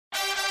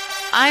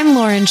I'm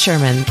Lauren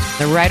Sherman,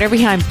 the writer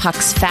behind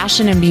Puck's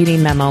Fashion and Beauty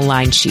Memo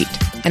line sheet,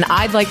 and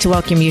I'd like to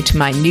welcome you to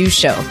my new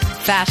show,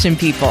 Fashion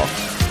People.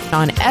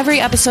 On every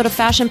episode of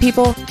Fashion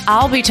People,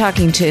 I'll be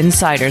talking to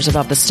insiders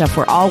about the stuff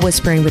we're all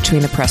whispering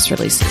between the press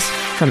releases,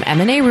 from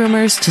M&A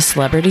rumors to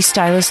celebrity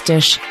stylist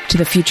dish to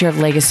the future of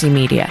legacy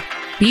media.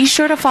 Be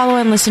sure to follow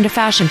and listen to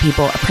Fashion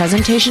People, a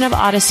presentation of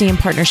Odyssey in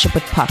partnership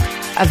with Puck,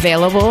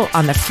 available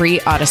on the free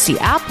Odyssey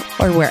app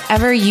or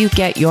wherever you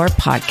get your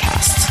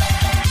podcasts.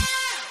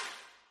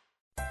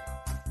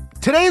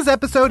 Today's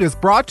episode is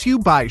brought to you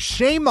by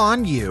Shame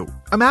on You.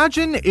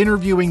 Imagine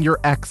interviewing your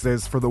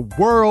exes for the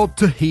world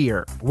to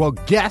hear. Well,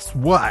 guess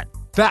what?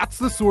 That's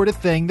the sort of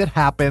thing that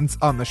happens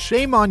on the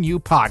Shame on You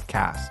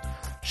podcast.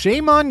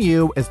 Shame on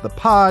You is the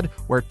pod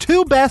where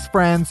two best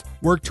friends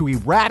work to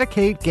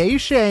eradicate gay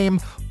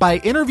shame by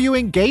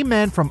interviewing gay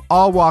men from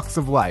all walks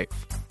of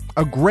life.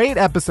 A great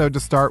episode to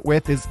start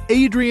with is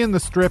Adrian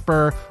the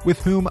stripper,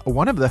 with whom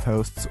one of the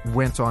hosts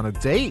went on a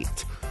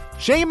date.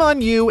 Shame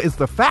on You is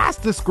the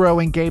fastest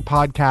growing gay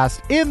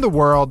podcast in the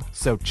world,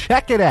 so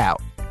check it out.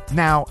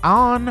 Now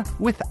on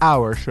with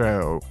our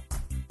show.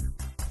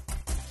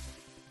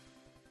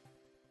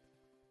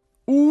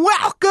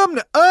 Welcome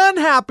to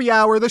Unhappy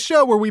Hour, the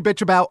show where we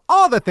bitch about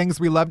all the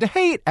things we love to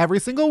hate every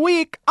single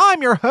week.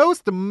 I'm your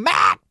host,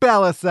 Matt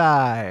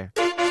Belisai.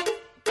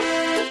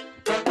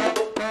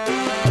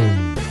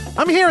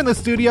 I'm here in the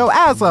studio,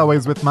 as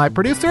always, with my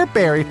producer,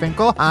 Barry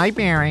Finkel. Hi,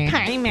 Barry.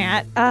 Hi,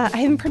 Matt.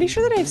 I'm pretty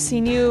sure that I've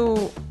seen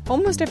you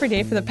almost every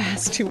day for the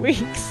past 2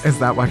 weeks. Is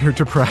that why you're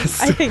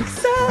depressed? I think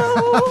so.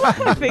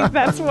 I think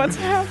that's what's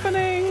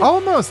happening.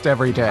 Almost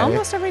every day.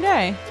 Almost every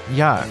day.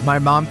 Yeah, my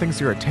mom thinks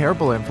you're a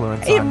terrible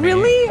influence on me. It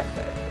really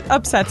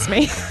upsets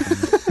me.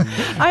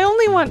 I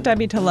only want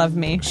Debbie to love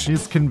me.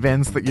 She's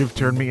convinced that you've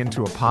turned me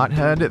into a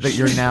pothead, that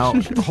you're now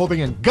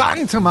holding a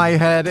gun to my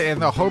head in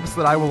the hopes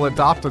that I will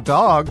adopt a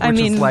dog, which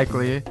is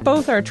likely.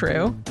 Both are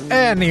true.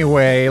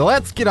 Anyway,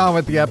 let's get on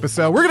with the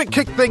episode. We're going to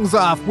kick things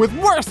off with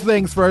Worst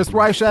Things First,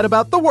 where I chat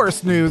about the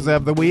worst news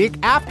of the week.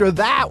 After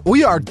that,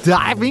 we are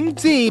diving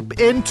deep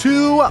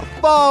into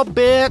fall,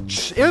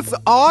 bitch. It's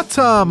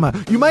autumn.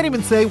 You might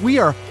even say we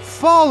are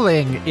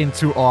falling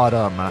into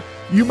autumn.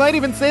 You might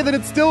even say that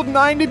it's still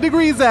 90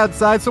 degrees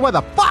outside, so why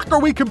the fuck are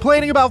we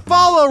complaining about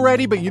fall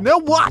already? But you know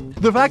what?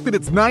 The fact that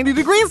it's 90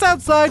 degrees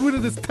outside when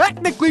it is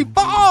technically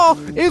fall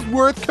is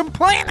worth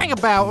complaining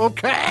about,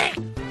 okay?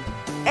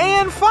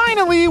 And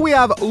finally, we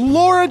have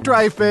Laura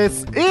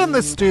Dreyfuss in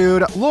the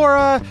studio.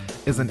 Laura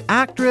is an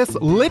actress,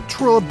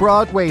 literal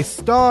Broadway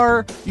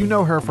star. You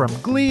know her from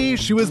Glee.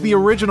 She was the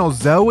original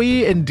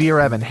Zoe in Dear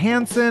Evan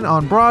Hansen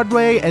on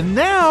Broadway, and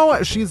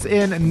now she's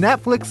in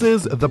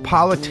Netflix's The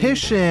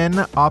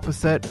Politician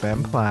opposite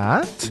Ben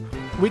Platt.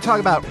 We talk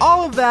about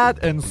all of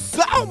that and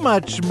so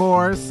much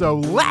more, so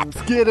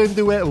let's get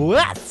into it.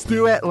 Let's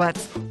do it.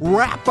 Let's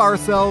wrap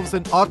ourselves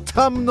in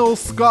autumnal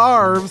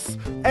scarves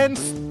and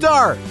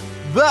start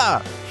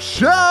the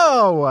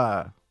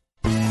show.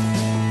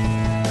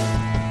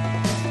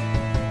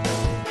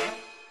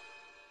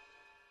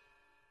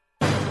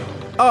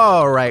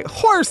 All right,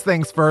 worst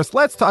things first.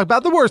 Let's talk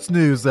about the worst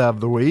news of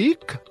the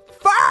week.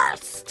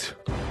 First,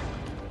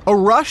 a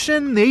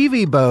Russian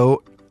Navy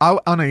boat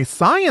out on a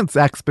science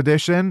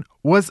expedition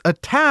was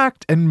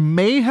attacked and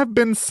may have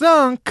been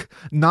sunk,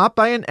 not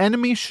by an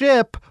enemy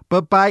ship,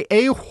 but by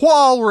a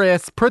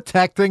walrus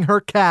protecting her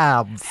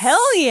calves.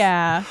 Hell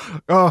yeah.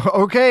 Oh,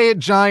 okay,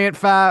 giant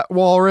fat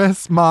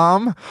walrus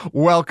mom.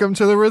 Welcome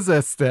to the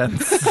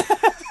resistance.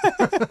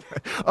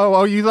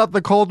 Oh, you thought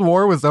the Cold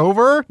War was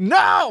over?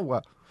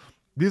 No!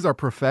 These are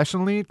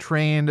professionally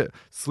trained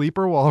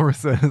sleeper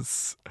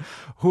walruses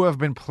who have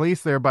been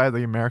placed there by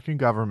the American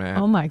government.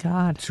 Oh my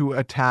God. To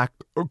attack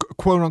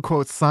quote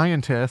unquote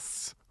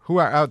scientists who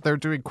are out there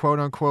doing quote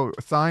unquote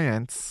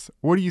science.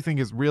 What do you think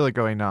is really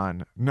going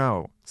on?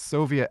 No,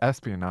 Soviet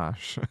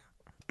espionage.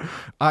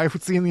 I've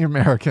seen The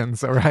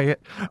Americans, all right?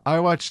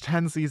 I watched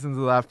 10 seasons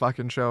of that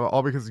fucking show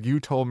all because you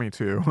told me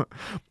to.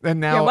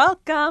 And now you're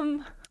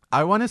welcome.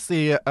 I want to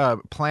see a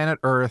Planet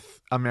Earth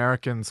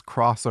Americans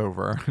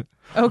crossover.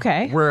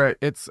 Okay. Where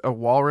it's a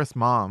walrus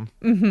mom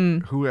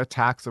who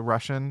attacks a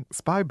Russian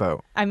spy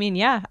boat. I mean,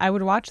 yeah, I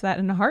would watch that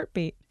in a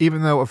heartbeat.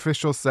 Even though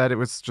officials said it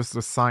was just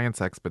a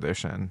science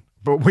expedition.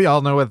 But we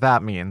all know what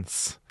that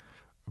means.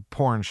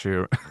 Porn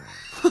shoot.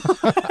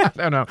 I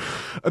don't know.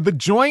 The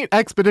joint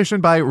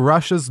expedition by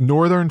Russia's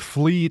Northern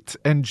Fleet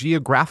and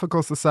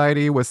Geographical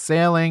Society was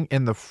sailing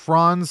in the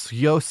Franz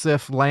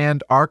Josef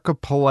Land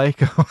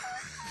Archipelago.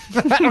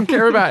 I don't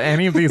care about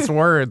any of these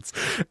words.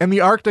 In the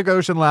Arctic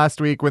Ocean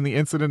last week, when the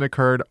incident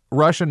occurred,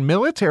 Russian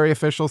military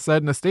officials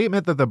said in a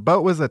statement that the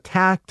boat was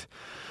attacked.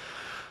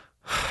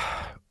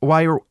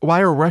 Why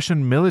are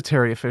Russian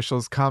military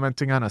officials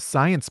commenting on a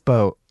science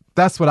boat?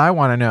 That's what I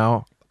want to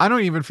know. I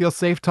don't even feel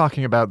safe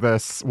talking about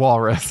this,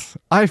 walrus.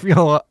 I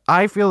feel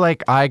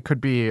like I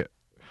could be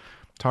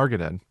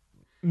targeted.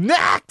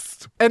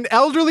 Next! An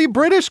elderly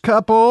British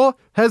couple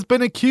has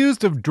been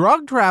accused of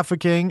drug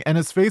trafficking and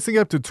is facing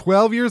up to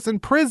 12 years in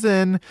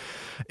prison.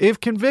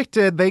 If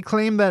convicted, they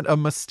claim that a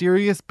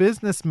mysterious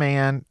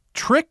businessman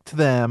tricked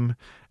them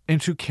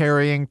into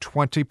carrying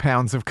 20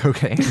 pounds of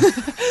cocaine.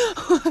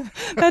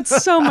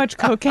 That's so much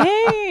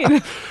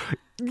cocaine.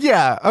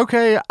 Yeah,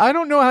 okay. I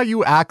don't know how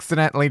you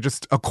accidentally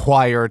just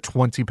acquire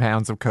 20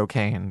 pounds of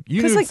cocaine. You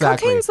Because knew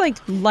exactly.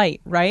 cocaine's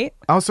light, right?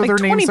 Also, their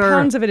 20 names are...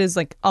 pounds of it is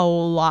a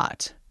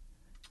lot.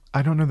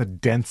 I don't know the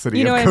density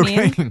You know of what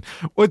I cocaine. mean?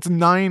 Well, it's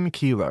 9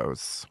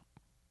 kilos.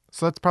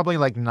 So that's probably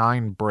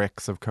 9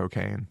 bricks of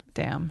cocaine.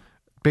 Damn.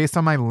 Based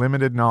on my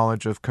limited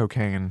knowledge of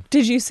cocaine.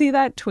 Did you see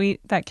that tweet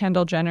that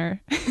Kendall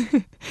Jenner?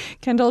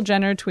 Kendall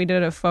Jenner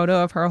tweeted a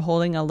photo of her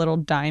holding a little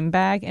dime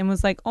bag and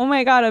was like, "Oh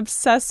my God,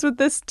 obsessed with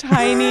this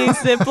tiny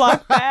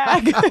Ziploc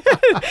bag."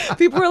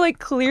 People were like,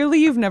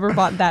 clearly you've never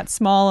bought that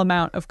small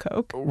amount of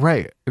coke.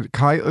 Right.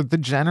 The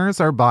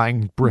Jenners are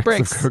buying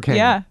bricks of cocaine.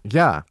 Yeah.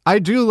 Yeah. I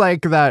do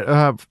like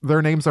that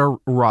their names are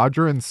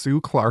Roger and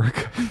Sue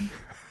Clark.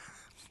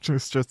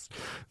 Just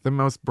the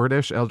most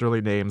British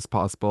elderly names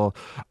possible.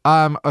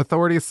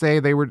 Authorities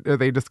say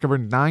they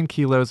discovered 9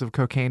 kilos of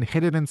cocaine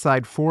hidden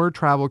inside 4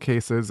 travel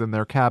cases in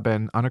their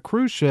cabin on a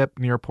cruise ship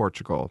near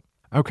Portugal.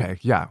 Okay,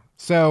 yeah.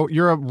 So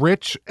you're a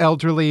rich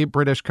elderly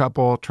British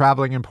couple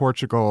traveling in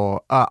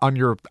Portugal on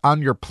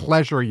your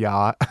pleasure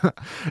yacht,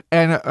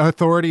 and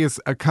authorities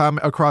come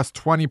across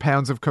 20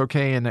 pounds of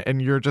cocaine,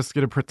 and you're just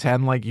gonna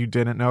pretend like you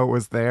didn't know it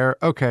was there.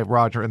 Okay,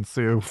 Roger and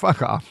Sue,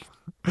 fuck off.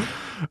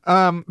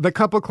 The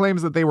couple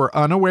claims that they were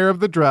unaware of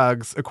the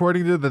drugs.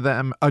 According to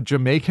them, a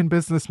Jamaican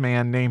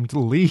businessman named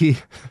Lee.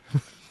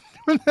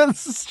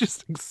 This is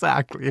just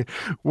exactly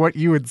what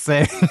you would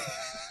say.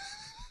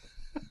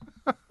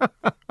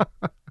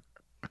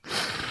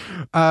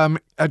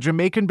 A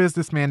Jamaican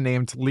businessman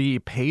named Lee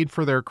paid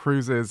for their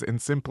cruises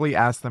and simply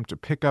asked them to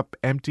pick up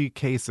empty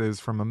cases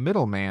from a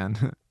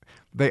middleman.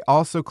 They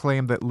also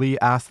claim that Lee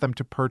asked them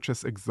to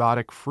purchase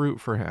exotic fruit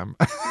for him.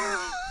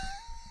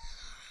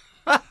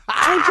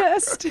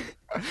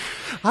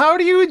 How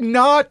do you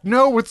not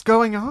know what's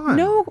going on?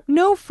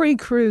 No free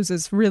cruise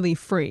is really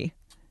free.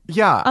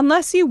 Yeah.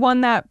 Unless you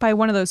won that by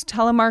one of those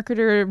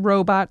telemarketer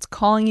robots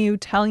calling you,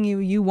 telling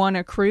you won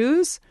a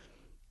cruise,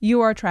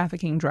 you are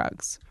trafficking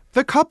drugs.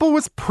 The couple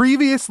was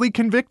previously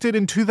convicted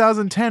in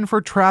 2010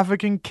 for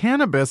trafficking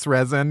cannabis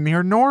resin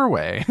near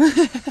Norway.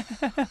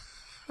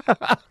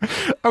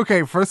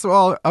 Okay, first of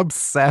all,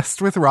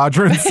 obsessed with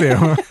Roger and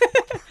Sue.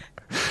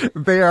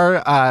 They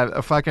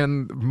are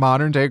fucking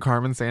modern day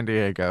Carmen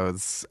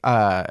Sandiegos.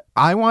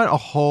 I want a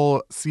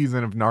whole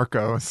season of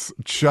Narcos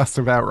just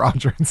about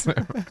Roger and Sue.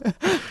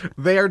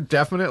 They are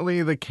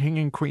definitely the king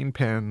and queen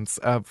pins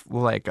of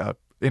a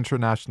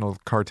international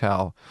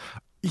cartel.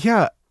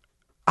 Yeah.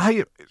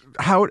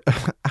 How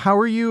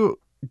are you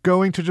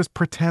going to just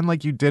pretend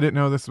like you didn't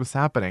know this was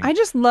happening? I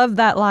just love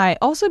that lie.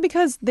 Also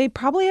because they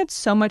probably had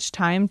so much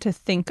time to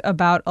think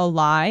about a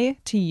lie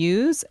to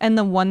use. And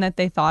the one that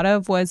they thought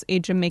of was a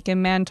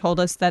Jamaican man told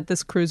us that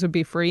this cruise would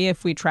be free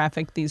if we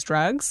trafficked these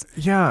drugs.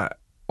 Yeah.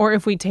 Or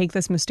if we take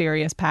this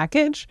mysterious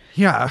package.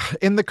 Yeah.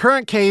 In the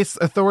current case,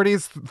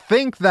 authorities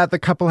think that the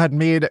couple had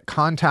made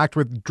contact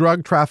with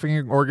drug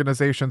trafficking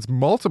organizations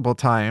multiple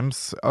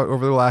times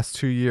over the last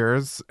 2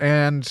 years.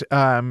 And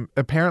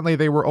apparently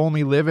they were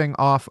only living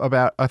off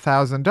about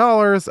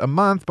 $1,000 a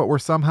month, but were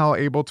somehow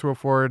able to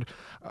afford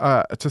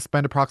to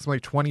spend approximately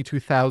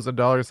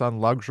 $22,000 on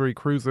luxury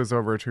cruises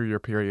over a 2-year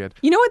period.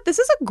 You know what? This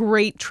is a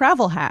great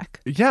travel hack.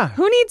 Yeah.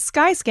 Who needs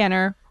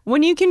Skyscanner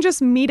when you can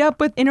just meet up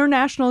with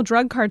international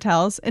drug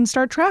cartels and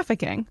start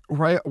trafficking?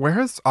 Right.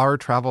 Where's our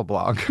travel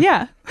blog?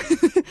 Yeah.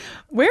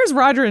 Where's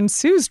Roger and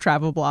Sue's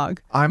travel blog?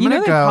 I'm going to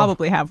they go.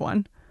 Probably have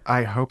one.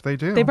 I hope they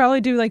do. They probably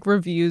do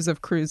reviews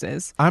of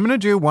cruises. I'm going to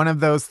do one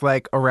of those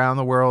around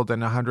the world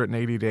in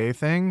 180-day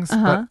things,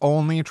 but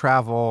only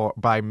travel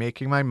by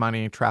making my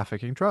money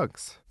trafficking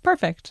drugs.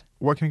 Perfect.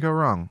 What can go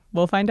wrong?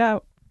 We'll find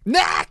out.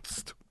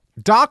 Next!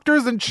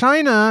 Doctors in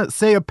China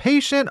say a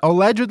patient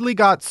allegedly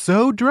got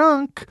so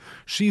drunk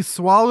she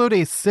swallowed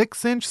a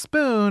 6-inch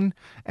spoon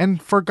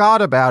and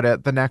forgot about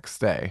it the next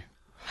day.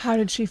 How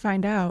did she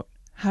find out?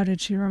 How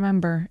did she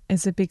remember?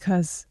 Is it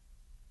because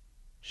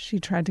she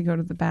tried to go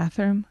to the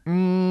bathroom?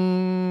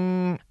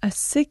 A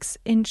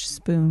 6-inch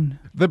spoon.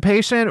 The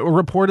patient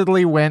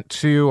reportedly went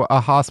to a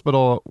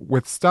hospital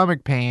with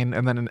stomach pain,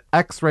 and then an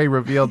x-ray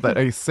revealed that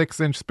a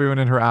 6-inch spoon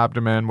in her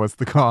abdomen was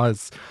the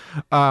cause.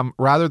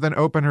 Rather than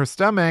open her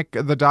stomach,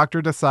 the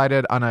doctor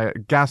decided on a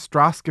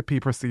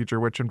gastroscopy procedure,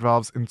 which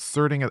involves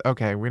inserting it.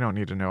 Okay, we don't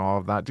need to know all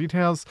of that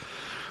details.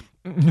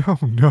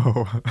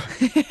 No.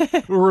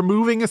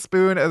 Removing a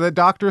spoon. The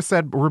doctor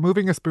said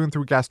removing a spoon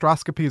through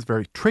gastroscopy is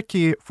very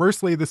tricky.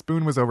 Firstly, the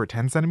spoon was over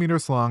 10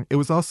 centimeters long. It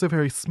was also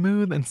very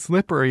smooth and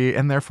slippery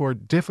and therefore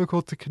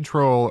difficult to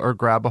control or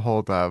grab a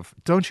hold of.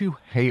 Don't you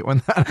hate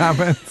when that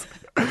happens?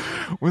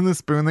 When the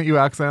spoon that you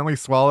accidentally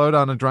swallowed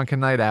on a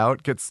drunken night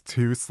out gets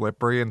too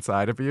slippery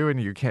inside of you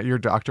and your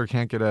doctor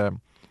can't get a...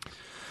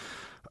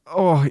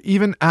 Oh,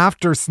 even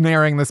after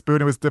snaring the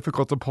spoon, it was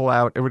difficult to pull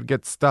out. It would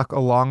get stuck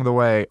along the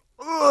way.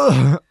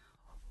 Ugh.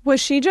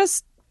 Was she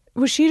just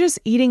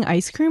eating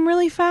ice cream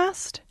really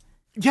fast?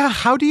 Yeah,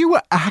 how do you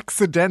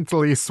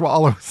accidentally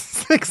swallow a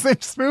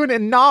 6-inch spoon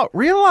and not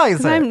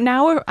realize it?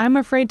 I'm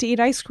afraid to eat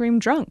ice cream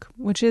drunk,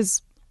 which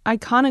is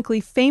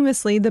iconically,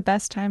 famously the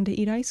best time to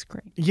eat ice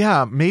cream.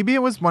 Yeah, maybe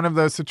it was one of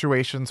those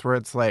situations where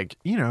it's like,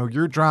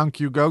 you're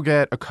drunk, you go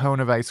get a cone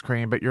of ice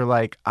cream, but you're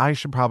like, I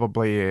should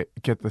probably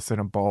get this in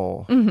a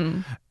bowl.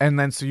 Mm-hmm. And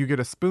then so you get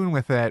a spoon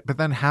with it, but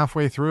then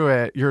halfway through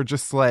it, you're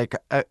just like,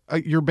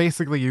 you're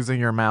basically using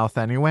your mouth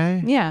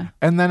anyway. Yeah.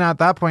 And then at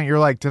that point, you're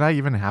like, did I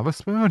even have a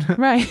spoon?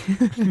 Right.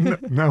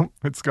 No,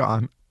 it's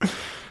gone.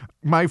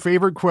 My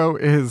favorite quote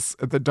is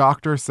the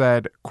doctor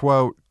said,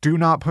 quote, "Do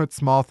not put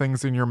small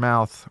things in your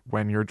mouth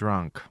when you're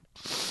drunk."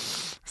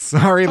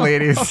 Sorry,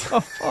 ladies.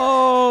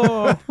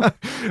 Oh.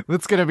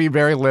 That's going to be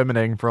very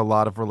limiting for a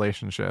lot of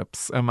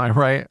relationships. Am I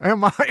right?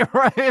 Am I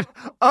right?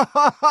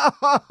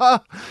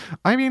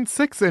 I mean,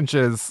 6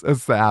 inches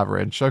is the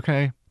average,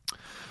 okay?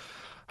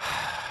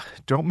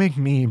 Don't make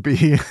me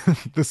be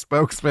the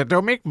spokesman.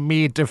 Don't make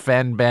me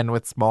defend men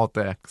with small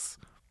dicks.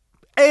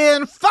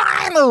 And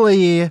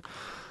finally,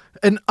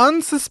 an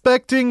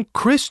unsuspecting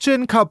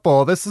Christian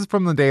couple. This is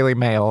from the Daily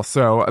Mail,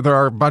 so there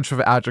are a bunch of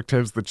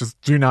adjectives that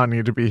just do not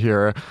need to be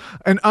here.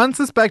 An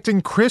unsuspecting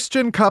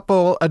Christian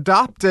couple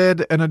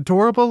adopted an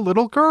adorable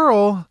little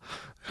girl,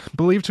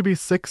 believed to be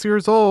 6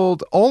 years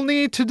old,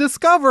 only to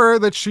discover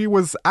that she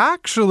was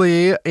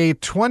actually a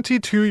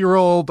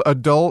 22-year-old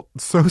adult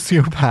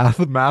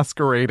sociopath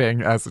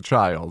masquerading as a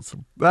child.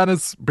 That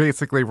is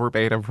basically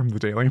verbatim from the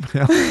Daily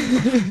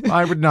Mail.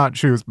 I would not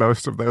choose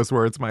most of those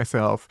words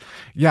myself.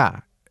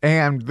 Yeah.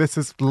 And this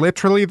is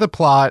literally the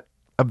plot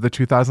of the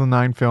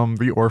 2009 film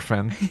The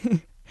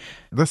Orphan.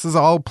 This is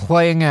all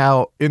playing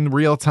out in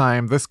real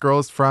time. This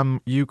girl's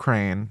from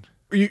Ukraine.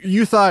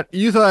 You thought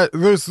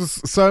there's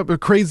some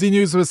crazy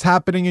news was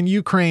happening in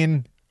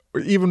Ukraine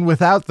even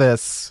without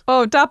this.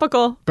 Oh,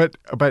 topical. But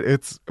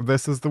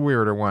this is the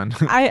weirder one.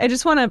 I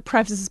just want to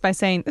preface this by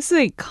saying this is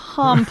a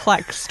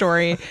complex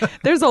story.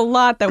 There's a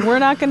lot that we're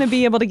not going to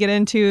be able to get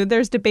into.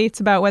 There's debates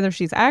about whether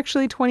she's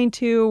actually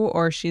 22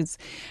 or she's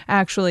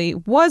actually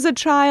was a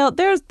child.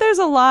 There's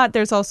a lot.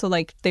 There's also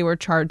like they were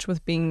charged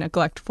with being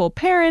neglectful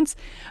parents.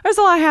 There's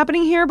a lot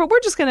happening here, but we're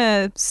just going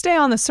to stay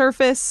on the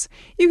surface.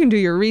 You can do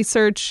your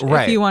research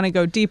if you want to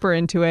go deeper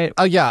into it.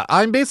 Yeah,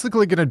 I'm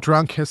basically going to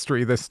drunk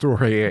history this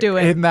story. Do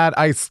it. In that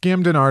I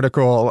skimmed an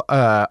article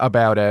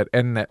about it,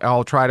 and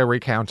I'll try to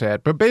recount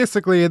it. But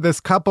basically, this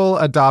couple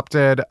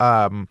adopted,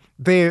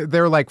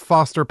 they're like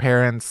foster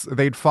parents.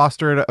 They'd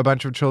fostered a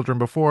bunch of children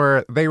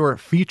before. They were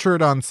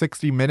featured on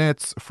 60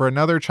 Minutes for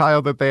another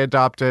child that they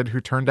adopted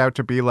who turned out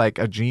to be like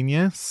a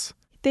genius.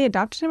 They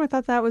adopted him? I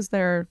thought that was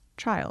their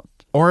child.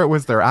 Or it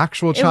was their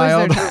actual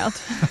child. It was their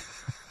child.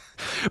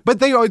 But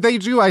they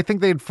do. I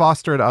think they'd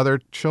fostered other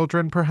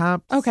children,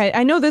 perhaps. Okay.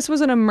 I know this was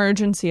an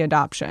emergency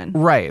adoption.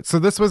 Right. So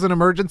this was an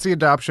emergency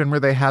adoption where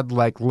they had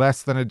like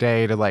less than a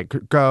day to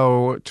like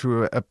go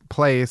to a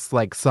place,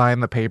 like sign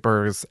the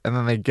papers. And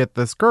then they get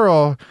this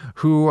girl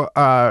who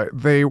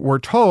they were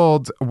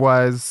told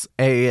was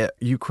a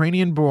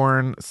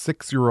Ukrainian-born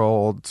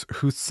 6-year-old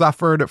who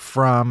suffered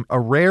from a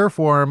rare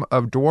form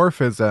of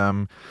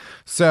dwarfism.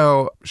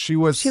 So she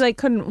like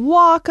couldn't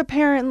walk,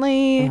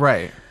 apparently.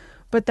 Right.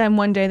 But then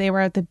one day they were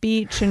at the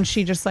beach and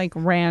she just like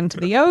ran to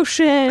the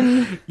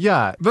ocean.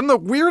 Yeah. Then the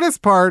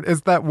weirdest part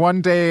is that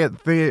one day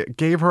they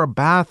gave her a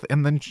bath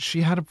and then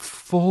she had a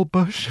full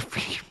bush of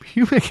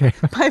pubic hair.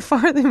 By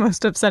far the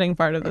most upsetting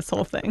part of this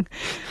whole thing.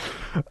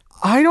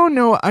 I don't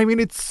know. I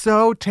mean, it's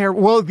so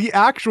terrible. Well, the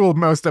actual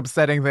most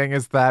upsetting thing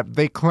is that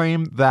they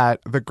claim that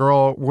the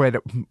girl would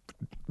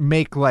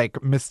make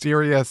like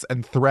mysterious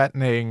and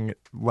threatening,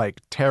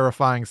 like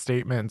terrifying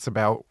statements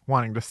about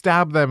wanting to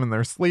stab them in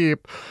their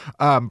sleep.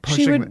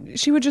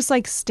 She would just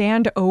like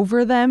stand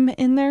over them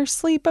in their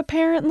sleep,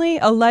 apparently,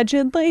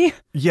 allegedly.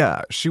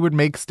 Yeah, she would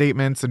make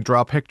statements and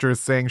draw pictures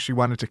saying she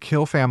wanted to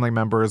kill family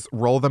members,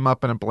 roll them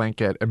up in a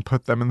blanket, and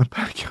put them in the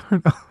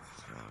backyard.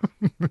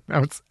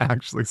 Now it's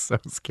actually so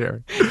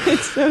scary.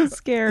 It's so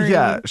scary.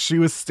 Yeah, she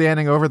was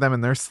standing over them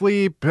in their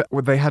sleep.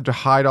 They had to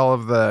hide all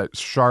of the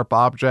sharp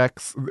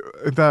objects.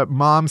 The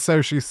mom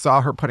says she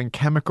saw her putting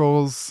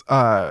chemicals,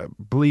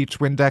 bleach,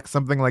 Windex,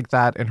 something like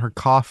that in her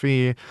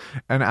coffee,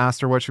 and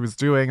asked her what she was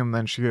doing. And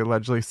then she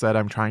allegedly said,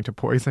 "I'm trying to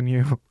poison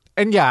you."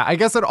 And yeah, I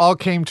guess it all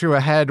came to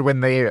a head when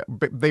they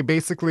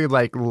basically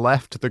like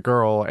left the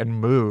girl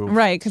and moved.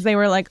 Right, because they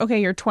were like, okay,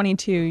 you're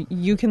 22.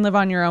 You can live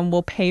on your own.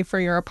 We'll pay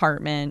for your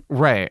apartment.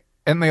 Right.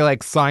 And they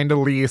like signed a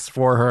lease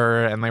for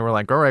her and they were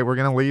like, all right, we're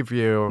going to leave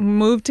you.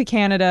 Moved to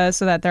Canada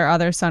so that their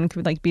other son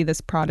could like be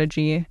this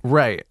prodigy.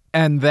 Right.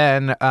 And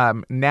then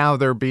now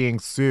they're being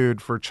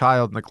sued for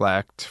child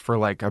neglect for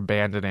like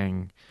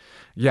abandoning.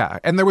 Yeah.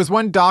 And there was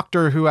one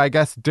doctor who I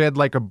guess did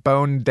like a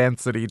bone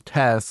density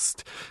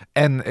test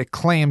and it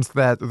claims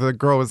that the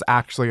girl was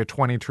actually a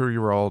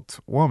 22-year-old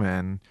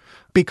woman.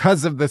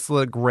 because of this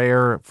like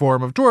rare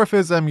form of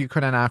dwarfism, you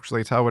couldn't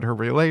actually tell what her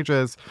real age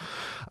is.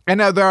 And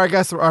now there, I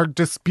guess, are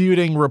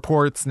disputing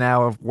reports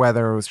now of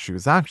whether she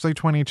was actually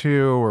 22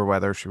 or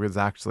whether she was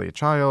actually a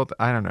child.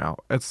 I don't know.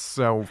 It's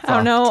so fucked. I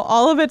don't know.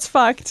 All of it's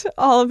fucked.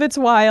 All of it's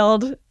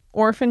wild.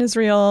 Orphan is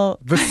real.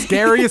 The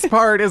scariest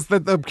part is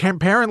that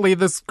apparently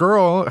this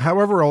girl,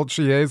 however old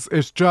she is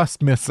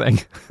just missing.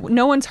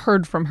 No one's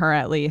heard from her,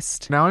 at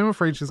least. Now I'm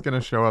afraid she's going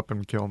to show up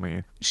and kill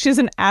me. She's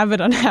an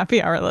avid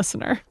Unhappy Hour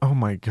listener. Oh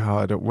my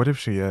God. What if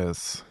she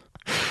is?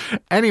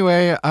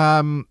 Anyway,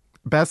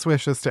 best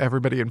wishes to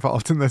everybody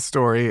involved in this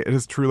story. It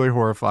is truly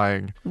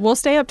horrifying. We'll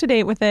stay up to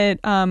date with it.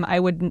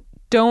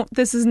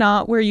 This is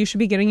not where you should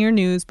be getting your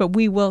news, but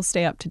we will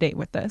stay up to date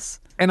with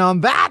this. And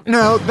on that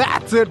note,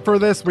 that's it for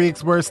this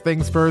week's Worst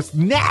Things First.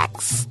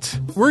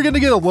 Next, we're going to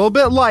get a little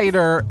bit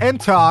lighter and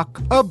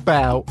talk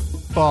about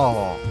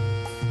fall.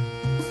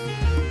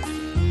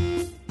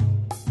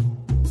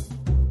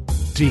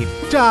 Deep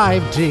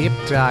dive, deep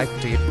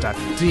dive, deep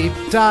dive, deep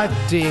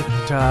dive, deep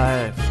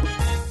dive.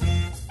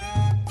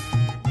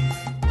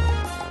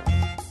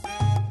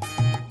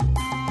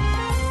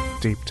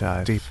 Deep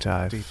dive, deep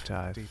dive, deep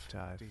dive, deep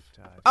dive, deep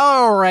dive.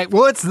 All right,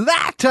 well, it's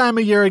that time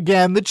of year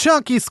again. The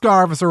chunky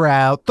scarves are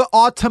out. The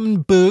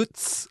autumn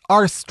boots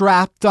are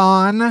strapped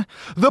on.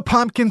 The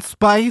pumpkin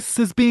spice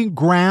is being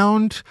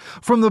ground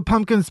from the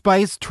pumpkin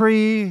spice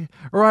tree,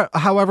 or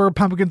however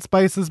pumpkin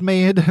spice is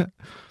made.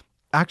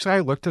 Actually, I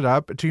looked it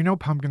up. Do you know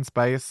pumpkin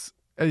spice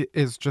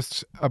is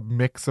just a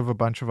mix of a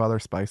bunch of other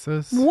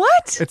spices?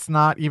 What? It's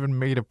not even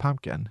made of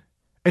pumpkin.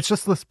 It's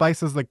just the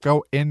spices that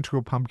go into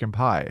a pumpkin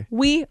pie.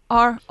 We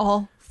are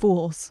all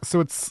fools. So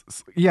it's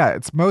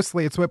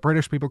what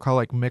British people call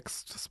like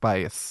mixed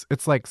spice.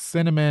 It's like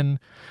cinnamon,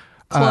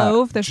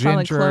 clove. There's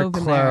ginger,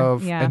 probably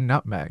clove in there. Yeah. and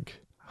nutmeg.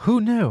 Who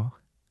knew?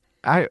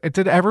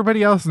 Did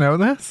everybody else know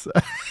this?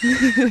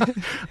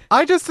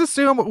 I just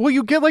assume, well,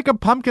 you get like a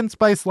pumpkin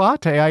spice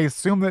latte. I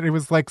assume that it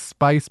was like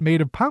spice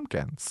made of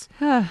pumpkins.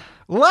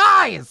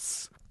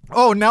 Lies!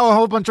 Oh, now a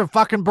whole bunch of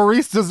fucking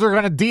baristas are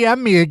going to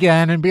DM me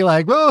again and be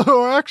like,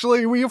 oh,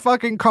 actually, we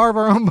fucking carve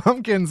our own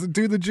pumpkins and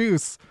do the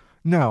juice.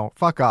 No,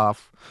 fuck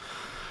off.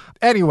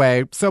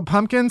 Anyway, so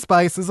pumpkin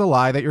spice is a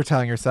lie that you're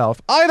telling yourself.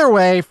 Either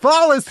way,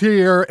 fall is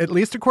here, at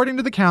least according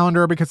to the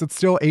calendar, because it's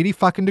still 80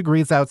 fucking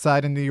degrees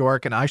outside in New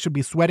York, and I should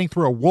be sweating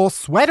through a wool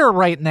sweater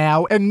right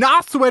now and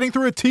not sweating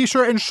through a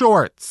t-shirt and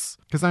shorts.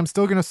 Because I'm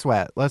still going to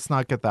sweat. Let's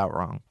not get that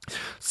wrong.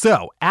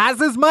 So, as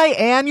is my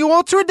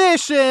annual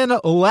tradition,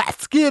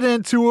 let's get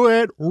into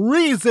it.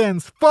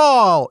 Reasons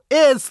fall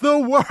is the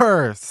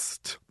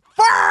worst.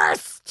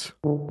 First,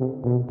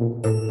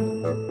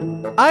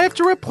 I have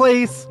to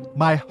replace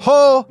my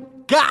whole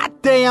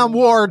goddamn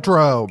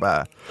wardrobe.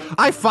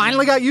 I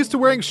finally got used to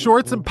wearing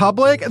shorts in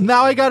public, and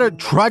now I gotta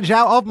trudge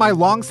out all of my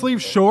long sleeve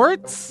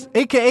shorts,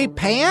 aka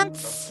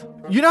pants.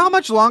 You know how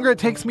much longer it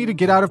takes me to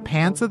get out of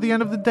pants at the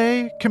end of the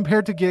day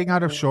compared to getting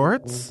out of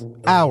shorts?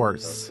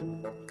 Hours.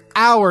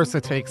 Hours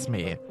it takes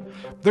me.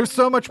 There's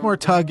so much more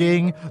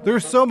tugging.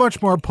 There's so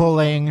much more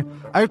pulling.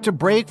 I have to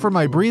break for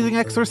my breathing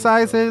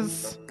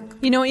exercises.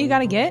 You know what you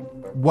gotta get?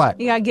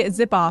 What? You gotta get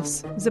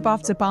zip-offs.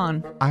 Zip-off,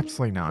 zip-on.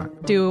 Absolutely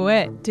not. Do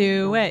it.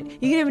 Do it.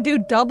 You can even do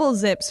double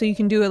zip so you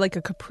can do it like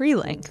a capri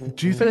length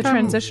for the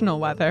transitional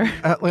weather.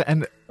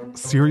 And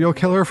serial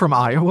killer from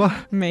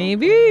Iowa?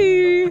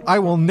 Maybe. I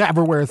will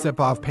never wear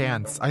zip-off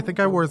pants. I think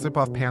I wore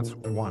zip-off pants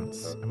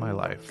once in my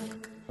life.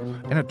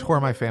 And it tore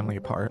my family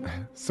apart.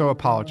 So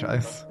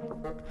apologize.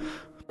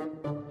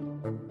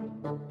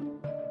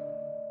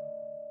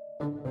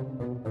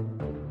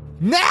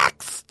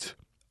 Next!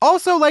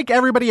 Also, like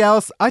everybody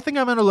else, I think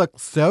I'm going to look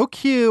so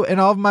cute in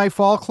all of my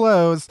fall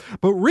clothes,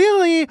 but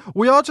really,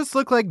 we all just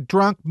look like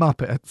drunk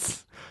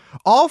Muppets.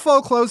 All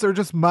fall clothes are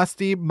just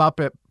musty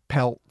Muppet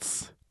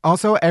pelts.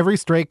 Also, every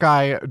straight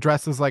guy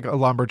dresses like a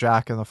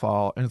lumberjack in the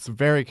fall, and it's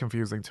very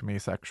confusing to me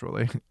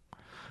sexually.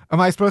 Am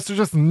I supposed to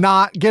just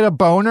not get a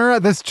boner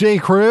at this J.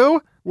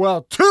 Crew?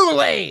 Well, too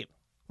late!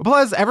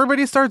 Plus,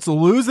 everybody starts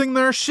losing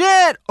their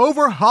shit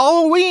over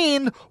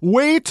Halloween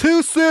way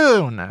too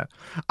soon.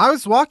 I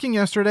was walking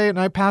yesterday and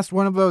I passed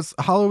one of those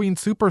Halloween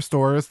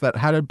superstores that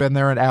hadn't been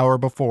there an hour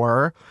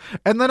before.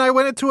 And then I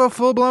went into a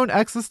full-blown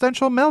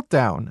existential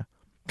meltdown.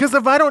 Because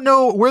if I don't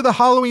know where the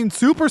Halloween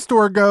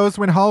superstore goes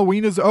when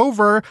Halloween is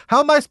over, how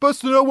am I supposed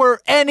to know where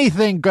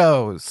anything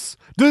goes?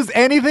 Does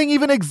anything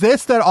even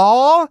exist at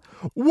all?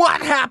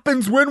 What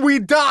happens when we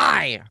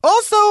die?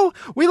 Also,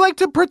 we like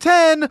to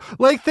pretend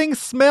like things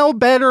smell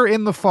better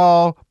in the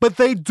fall, but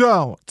they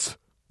don't.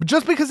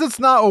 Just because it's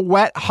not a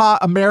wet, hot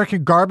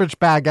American garbage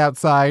bag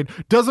outside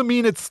doesn't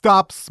mean it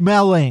stops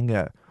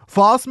smelling.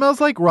 Fall smells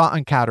like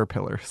rotten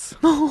caterpillars.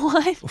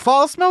 What?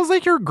 Fall smells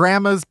like your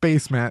grandma's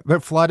basement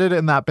that flooded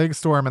in that big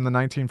storm in the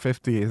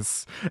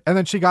 1950s. And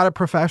then she got it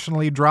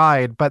professionally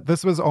dried. But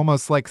this was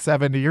almost like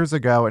 70 years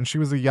ago. And she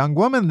was a young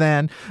woman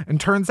then.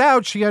 And turns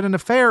out she had an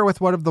affair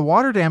with one of the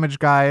water damage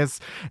guys.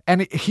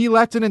 And he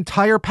left an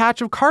entire patch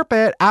of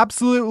carpet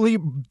absolutely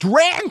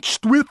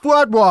drenched with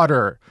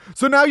floodwater.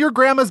 So now your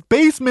grandma's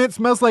basement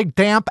smells like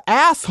damp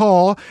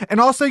asshole. And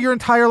also your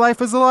entire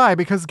life is a lie.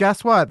 Because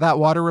guess what? That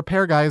water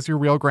repair guy is your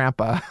real grandpa.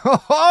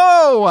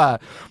 Oh,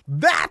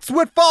 that's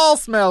what fall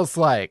smells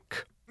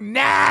like.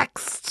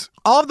 Next,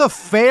 all the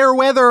fair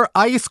weather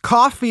iced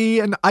coffee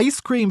and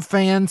ice cream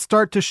fans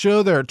start to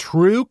show their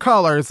true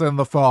colors in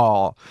the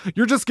fall.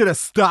 You're just gonna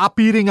stop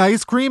eating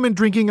ice cream and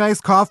drinking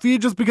iced coffee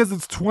just because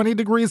it's 20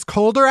 degrees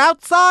colder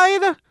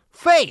outside?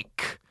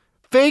 Fake.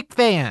 Fake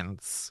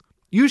fans.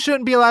 You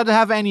shouldn't be allowed to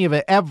have any of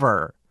it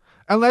ever.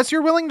 Unless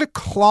you're willing to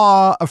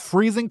claw a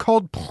freezing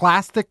cold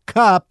plastic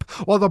cup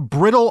while the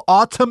brittle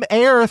autumn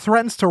air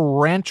threatens to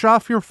wrench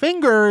off your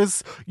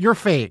fingers, you're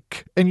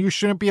fake and you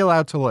shouldn't be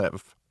allowed to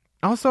live.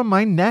 Also,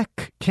 my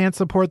neck can't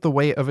support the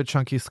weight of a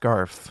chunky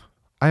scarf.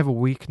 I have a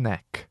weak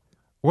neck.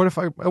 What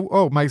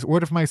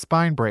if my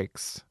spine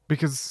breaks?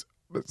 Because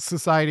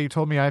society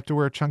told me I have to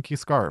wear a chunky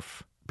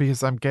scarf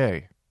because I'm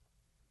gay.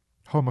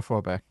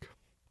 Homophobic.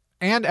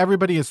 And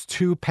everybody is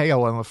too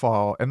pale in the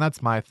fall, and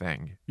that's my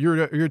thing.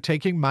 You're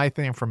taking my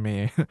thing from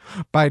me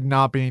by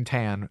not being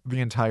tan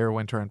the entire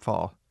winter and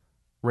fall.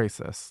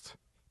 Racist.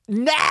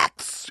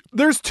 Next!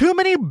 There's too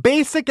many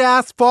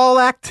basic-ass fall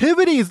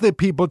activities that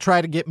people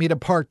try to get me to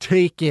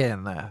partake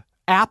in.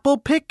 Apple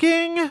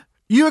picking?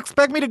 You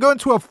expect me to go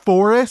into a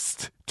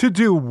forest to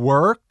do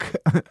work?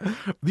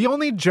 The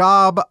only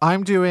job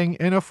I'm doing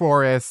in a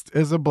forest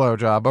is a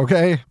blowjob,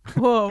 okay?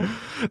 Whoa.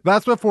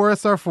 That's what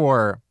forests are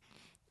for.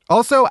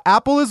 Also,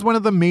 apple is one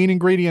of the main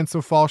ingredients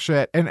of fall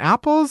shit, and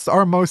apples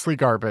are mostly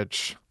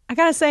garbage. I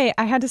gotta say,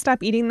 I had to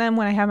stop eating them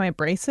when I had my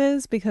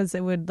braces because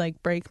it would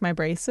like break my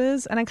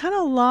braces, and I kind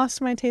of lost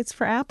my taste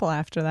for apple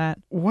after that.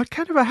 What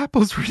kind of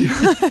apples were you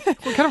eating?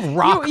 What kind of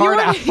rock-hard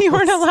apples? You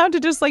weren't allowed to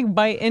just like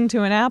bite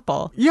into an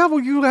apple. Yeah, well,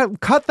 you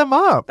cut them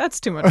up. That's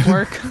too much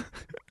work.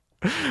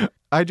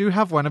 I do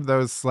have one of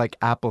those like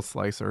apple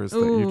slicers that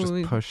you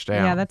just push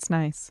down. Yeah, that's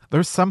nice.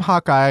 There's some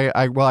hot guy.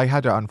 I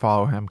had to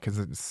unfollow him because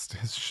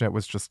his shit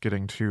was just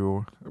getting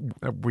too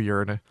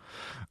weird.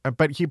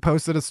 But he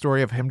posted a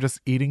story of him just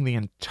eating the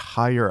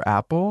entire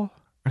apple,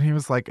 and he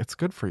was like, "It's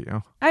good for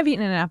you." I've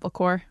eaten an apple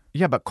core.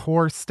 Yeah, but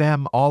core,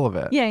 stem, all of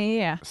it.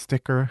 Yeah.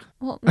 Sticker.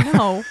 Well,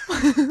 no.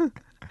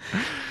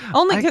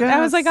 Only because I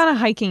was like on a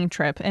hiking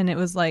trip, and it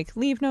was like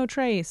leave no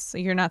trace. So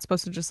you're not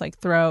supposed to just like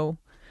throw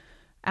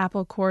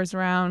apple cores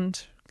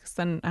around because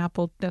then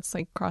that's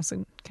like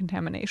crossing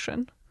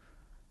contamination.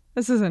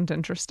 This isn't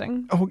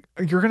interesting. Oh,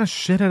 you're gonna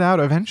shit it out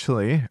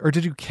eventually, or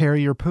did you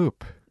carry your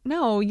poop?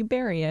 No, you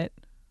bury it.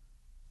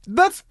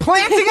 That's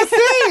planting a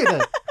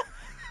seed.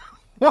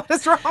 What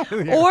is wrong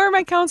with you? Or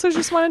my counselor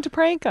just wanted to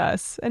prank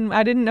us, and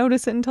I didn't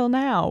notice it until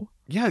now.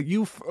 Yeah,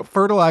 you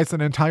fertilized an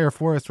entire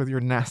forest with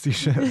your nasty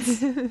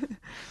shits.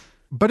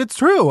 But it's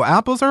true.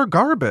 Apples are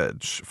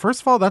garbage.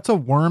 First of all, that's a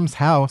worm's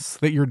house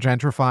that you're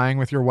gentrifying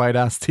with your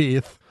white-ass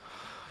teeth.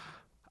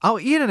 I'll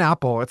eat an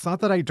apple. It's not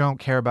that I don't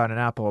care about an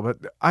apple, but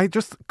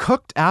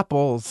cooked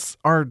apples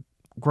are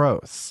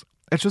gross.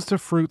 It's just a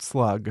fruit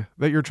slug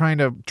that you're trying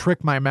to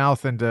trick my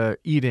mouth into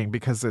eating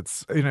because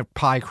it's in a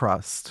pie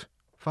crust.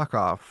 Fuck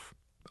off.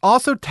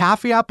 Also,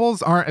 taffy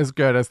apples aren't as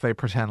good as they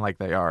pretend like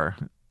they are.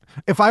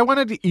 If I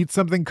wanted to eat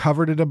something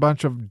covered in a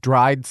bunch of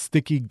dried,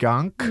 sticky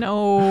gunk,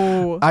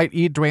 no, I'd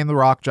eat Dwayne "The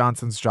Rock"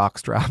 Johnson's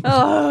jockstrap.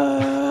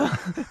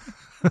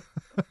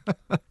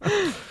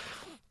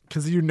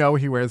 Because you know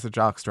he wears a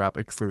jockstrap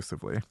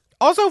exclusively.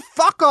 Also,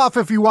 fuck off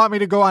if you want me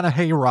to go on a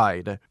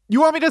hayride.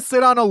 You want me to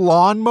sit on a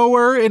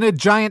lawnmower in a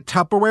giant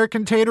Tupperware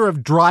container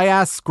of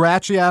dry-ass,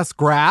 scratchy-ass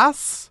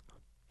grass?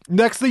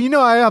 Next thing you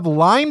know, I have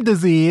Lyme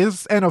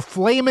disease and a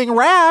flaming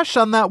rash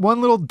on that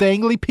one little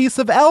dangly piece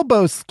of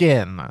elbow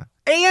skin.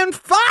 And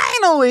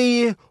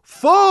finally,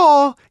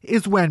 fall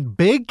is when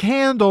Big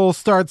Candle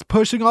starts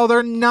pushing all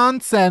their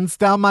nonsense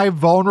down my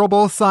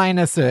vulnerable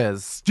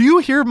sinuses. Do you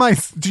hear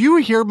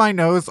my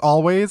nose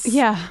always?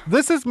 Yeah.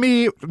 This is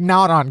me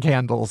not on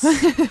candles.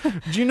 Do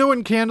you know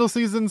when candle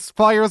season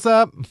fires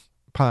up?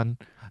 Pun.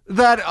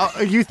 That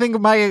you think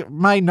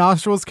my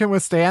nostrils can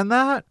withstand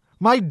that?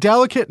 My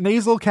delicate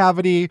nasal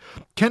cavity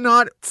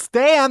cannot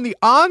stand the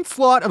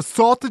onslaught of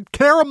salted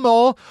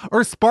caramel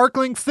or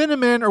sparkling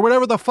cinnamon or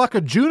whatever the fuck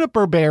a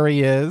juniper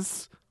berry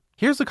is.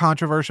 Here's a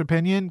controversial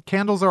opinion.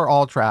 Candles are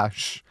all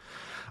trash.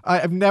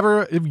 I've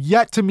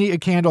yet to meet a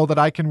candle that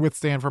I can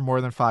withstand for more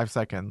than 5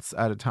 seconds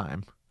at a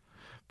time.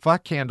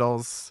 Fuck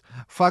candles.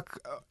 Fuck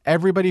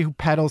everybody who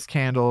peddles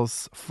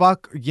candles.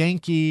 Fuck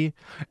Yankee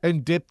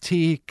and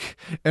Diptyque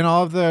and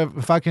all of the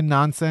fucking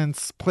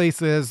nonsense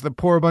places that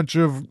pour a bunch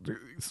of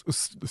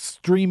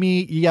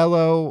streamy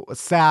yellow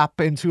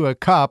sap into a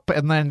cup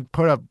and then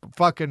put a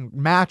fucking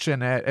match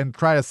in it and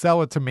try to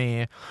sell it to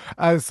me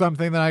as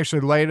something that I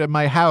should light in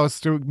my house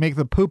to make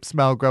the poop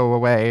smell go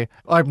away.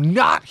 I'm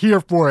not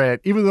here for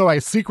it, even though I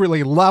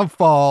secretly love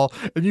fall,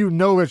 and you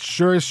know it's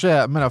sure as shit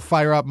I'm gonna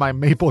fire up my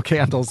maple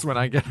candles when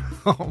I get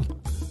home.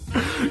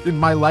 And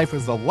my life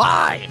is a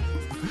lie.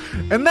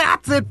 And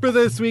that's it for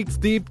this week's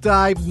Deep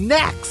Dive.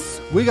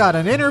 Next, we got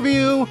an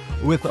interview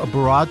with a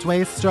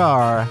Broadway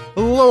star,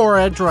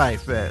 Laura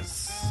Dreyfuss.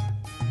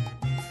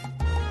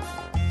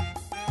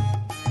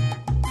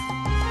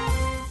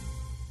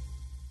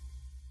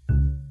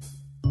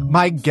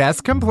 My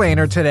guest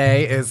complainer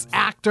today is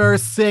actor,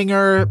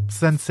 singer,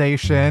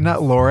 sensation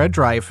Laura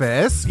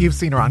Dreyfuss. You've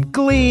seen her on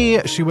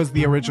Glee. She was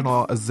the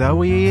original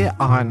Zoe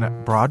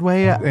on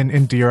Broadway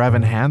in Dear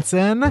Evan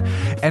Hansen.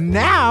 And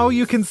now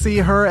you can see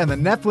her in the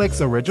Netflix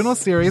original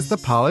series, The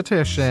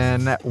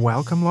Politician.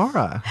 Welcome,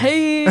 Laura.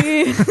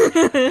 Hey!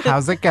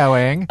 How's it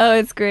going? Oh,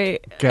 it's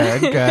great.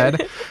 Good,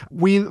 good.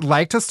 We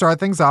like to start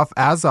things off,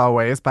 as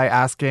always, by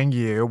asking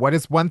you, what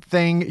is one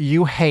thing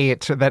you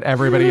hate that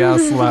everybody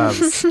else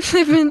loves?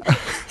 I've been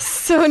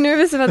so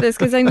nervous about this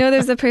because I know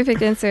there's a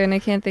perfect answer and I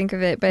can't think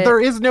of it. But there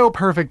is no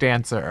perfect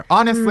answer.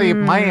 Honestly,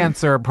 my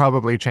answer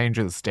probably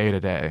changes day to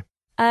day.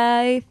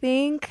 I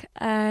think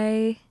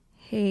I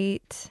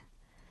hate...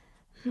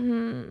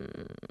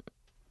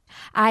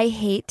 I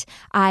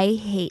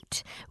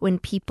hate when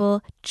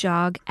people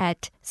jog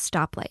at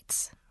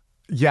stoplights.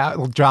 Yeah,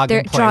 jogging.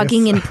 They're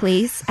jogging in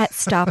place at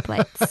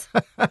stoplights.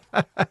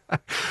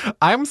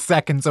 I'm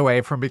seconds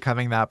away from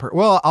becoming that person.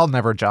 Well, I'll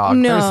never jog.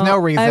 No, there's no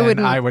reason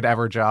I would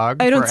ever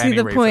jog. I don't for see any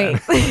the reason.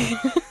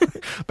 point.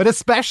 But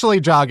especially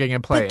jogging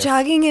in place. But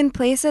jogging in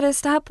place at a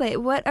stoplight.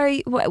 What are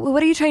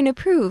you trying to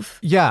prove?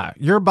 Yeah,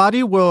 your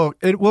body will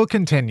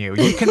continue.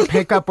 You can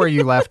pick up where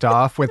you left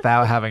off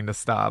without having to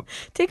stop.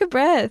 Take a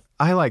breath.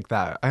 I like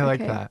that. I like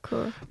Okay, that.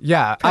 cool.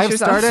 Yeah,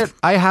 Pressure's off.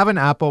 I have an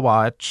Apple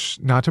Watch,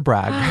 not to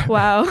brag.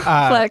 Wow,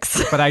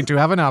 flex. But I do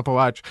have an Apple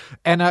Watch.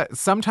 And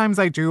sometimes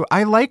I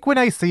like when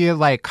I see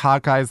like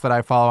hot guys that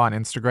I follow on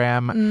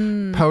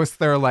Instagram post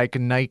their like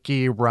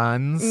Nike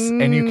runs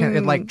and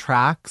it like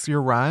tracks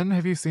your run.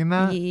 Have you seen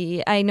that?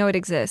 Yeah, I know it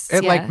exists.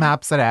 It yeah. like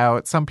maps it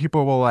out. Some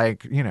people will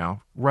like,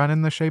 run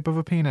in the shape of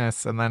a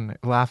penis and then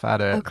laugh at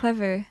it. Oh,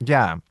 clever.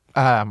 Yeah.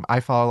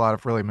 I follow a lot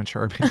of really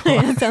mature people.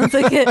 Yeah, sounds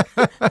like it.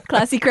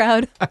 Classy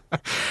crowd.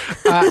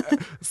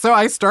 So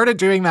I started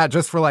doing that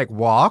just for like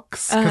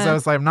walks because I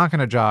was like, I'm not going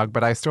to jog,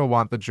 but I still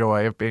want the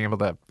joy of being able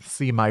to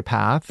see my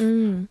path.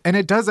 And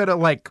it does it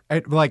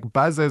like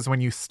buzzes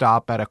when you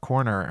stop at a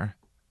corner.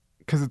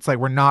 Because it's like,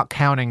 we're not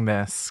counting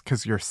this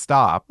because you're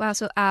stopped. Wow,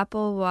 so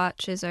Apple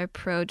Watches are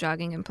pro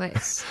jogging in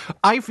place.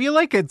 I feel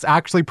like it's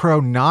actually pro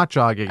not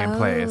jogging in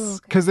place.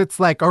 Because it's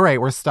like, all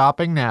right, we're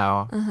stopping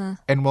now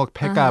and we'll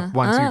pick up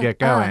once you get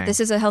going. This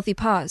is a healthy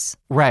pause.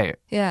 Right.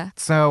 Yeah.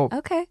 So.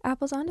 Okay,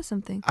 Apple's onto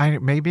something.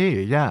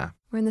 Maybe, yeah.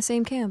 We're in the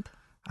same camp.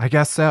 I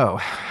guess so.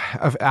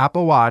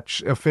 Apple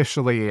Watch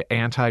officially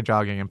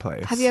anti-jogging in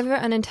place. Have you ever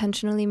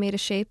unintentionally made a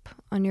shape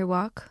on your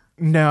walk?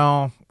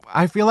 No.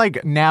 I feel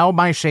like now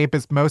my shape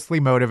is mostly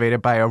motivated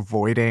by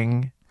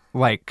avoiding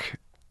like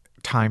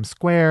Times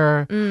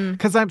Square.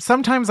 Because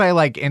sometimes I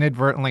like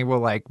inadvertently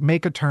will like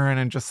make a turn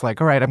and just like,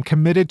 all right, I'm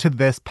committed to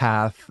this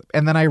path.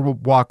 And then I will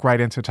walk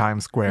right into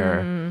Times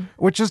Square,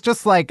 which is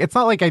just like, it's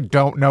not like I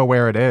don't know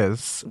where it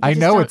is. I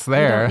know it's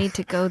there. You don't need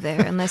to go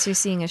there unless you're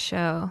seeing a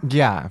show.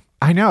 Yeah.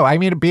 I know. I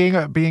mean, being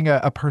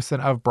a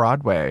person of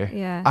Broadway,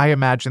 yeah. I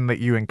imagine that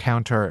you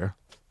encounter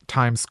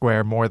Times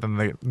Square more than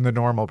the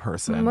normal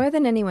person. More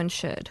than anyone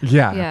should.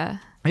 Yeah. Yeah.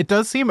 It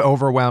does seem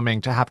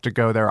overwhelming to have to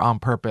go there on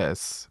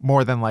purpose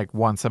more than like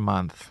once a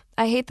month.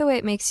 I hate the way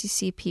it makes you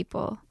see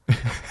people.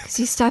 Because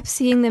you stop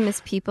seeing them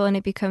as people and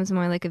it becomes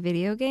more like a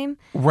video game.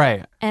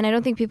 Right. And I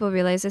don't think people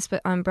realize this,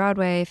 but on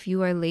Broadway, if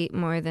you are late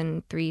more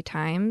than 3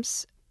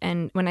 times,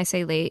 and when I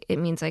say late, it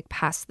means like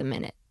past the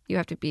minute. You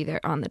have to be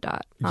there on the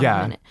dot. On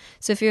the minute.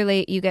 So if you're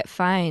late, you get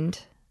fined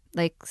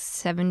like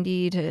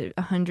 $70 to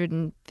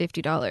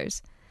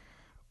 $150.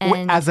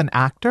 And as an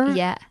actor?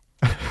 Yeah.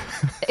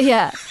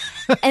 Yeah.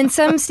 And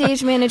some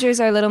stage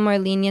managers are a little more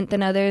lenient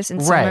than others, and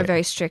some are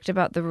very strict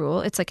about the rule.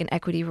 It's like an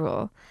equity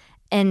rule.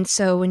 And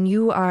so when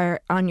you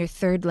are on your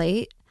third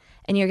late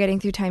and you're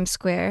getting through Times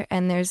Square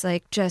and there's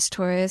like just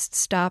tourists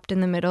stopped in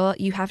the middle,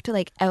 you have to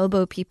like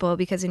elbow people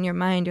because in your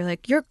mind you're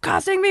like, you're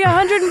costing me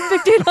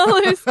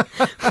 $150.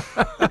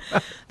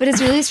 But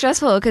it's really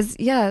stressful because,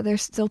 yeah,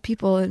 there's still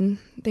people and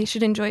they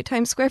should enjoy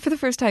Times Square for the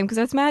first time because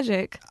that's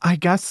magic. I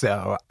guess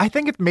so. I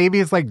think maybe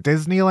it's like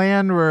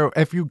Disneyland where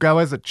if you go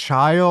as a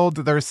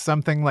child, there's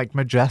something like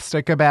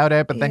majestic about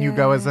it. But then you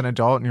go as an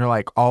adult and you're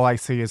like, all I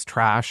see is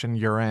trash and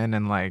urine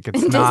and like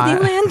it's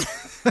not. Disneyland?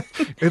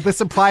 This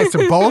applies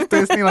to both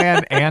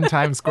Disneyland and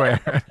Times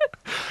Square.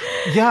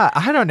 Yeah,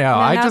 I don't know. Now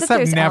I just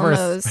have never.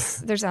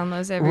 There's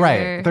Elmos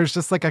everywhere. Right. There's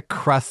just like a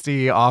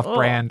crusty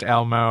off-brand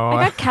Elmo.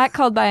 I got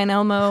catcalled by an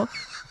Elmo.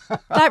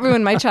 That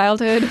ruined my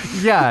childhood.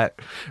 Yeah.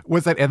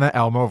 Was it in the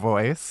Elmo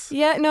voice?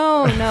 Yeah,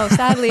 no.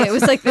 Sadly, it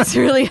was like this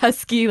really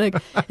husky,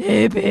 like,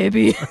 hey,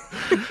 baby.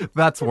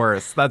 That's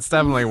worse. That's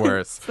definitely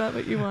worse. Is that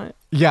what you want?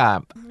 Yeah.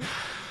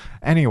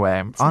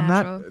 Anyway, on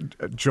natural.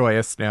 that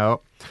joyous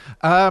note,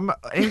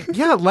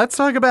 yeah, let's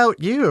talk about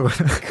you.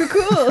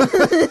 Cool.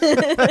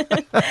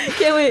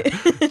 Can't wait.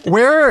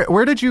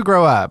 Where did you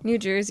grow up? New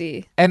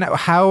Jersey. And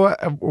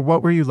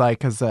what were you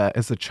like as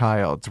a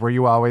child? Were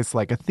you always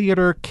like a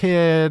theater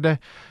kid?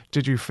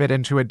 Did you fit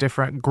into a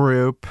different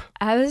group?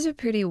 I was a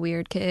pretty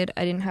weird kid.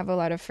 I didn't have a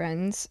lot of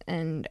friends,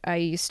 and I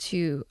used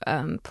to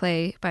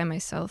play by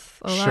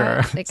myself a lot.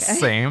 Sure, Like,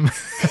 same.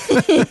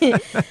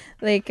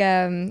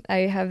 I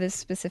have this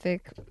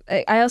specific.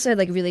 I also had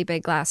like really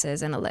big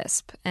glasses and a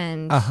lisp,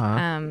 and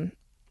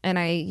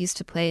I used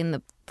to play in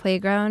the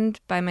playground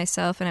by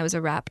myself, and I was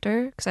a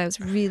raptor because I was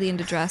really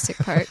into Jurassic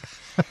Park,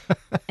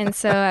 and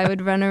so I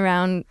would run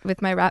around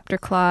with my raptor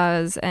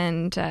claws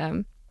and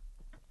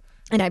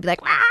I'd be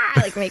like, "Wah!"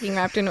 like making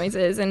raptor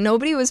noises, and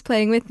nobody was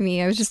playing with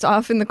me. I was just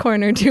off in the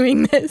corner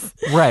doing this.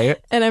 Right.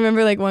 And I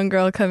remember like one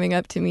girl coming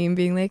up to me and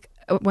being like,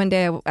 one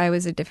day I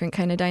was a different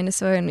kind of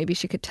dinosaur, and maybe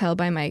she could tell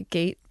by my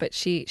gait, but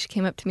she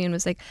came up to me and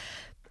was like,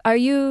 "Are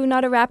you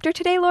not a raptor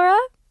today, Laura?"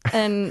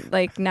 And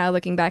like now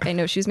looking back, I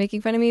know she was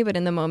making fun of me, but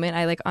in the moment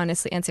I like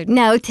honestly answered,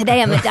 "No,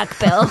 today I'm a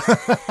duckbill."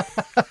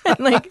 And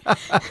like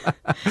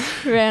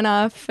ran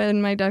off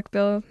in my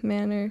duckbill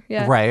manner.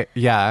 Yeah. Right.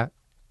 Yeah.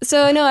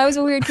 So, no, I was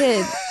a weird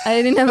kid.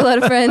 I didn't have a lot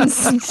of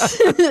friends.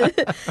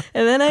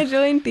 And then I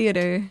joined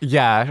theater.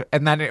 Yeah.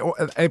 And then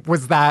it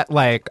was that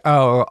like,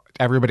 oh,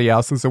 everybody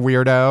else is a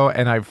weirdo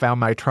and I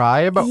found my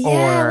tribe? Yeah,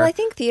 or... well, I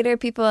think theater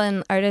people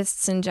and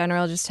artists in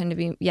general just tend to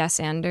be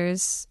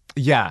yes-anders.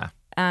 Yeah.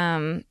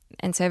 And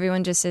so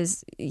everyone just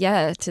says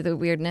yeah to the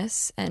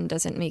weirdness and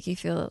doesn't make you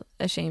feel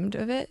ashamed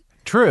of it.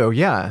 True,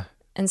 yeah.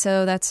 And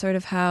so that's sort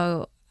of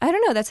how, I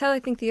don't know, that's how I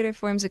think theater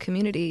forms a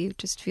community. You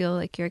just feel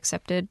like you're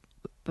accepted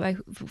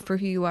for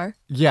who you are.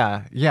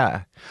 Yeah,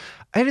 yeah.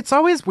 And it's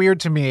always weird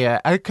to me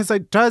because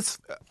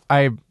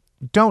I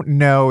don't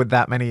know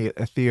that many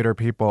theater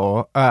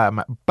people,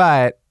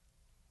 but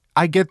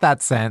I get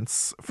that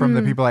sense from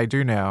the people I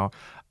do know.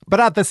 But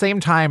at the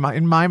same time,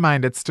 in my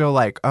mind, it's still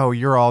like, oh,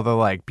 you're all the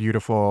like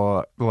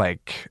beautiful,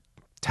 like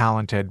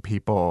talented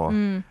people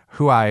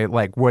who I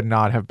like would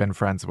not have been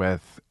friends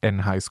with in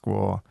high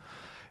school.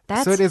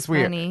 That's so it is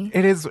funny. Weird.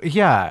 It is,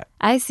 yeah.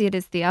 I see it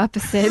as the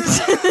opposite.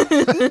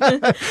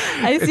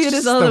 I see it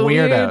as all the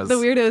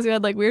weirdos who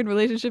had like weird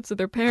relationships with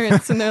their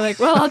parents, and they're like,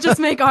 "Well, I'll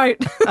just make art."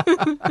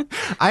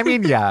 I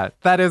mean, yeah,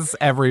 that is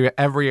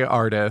every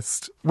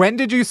artist. When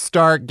did you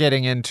start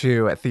getting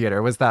into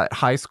theater? Was that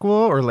high school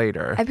or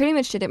later? I pretty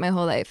much did it my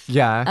whole life.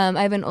 Yeah.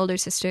 I have an older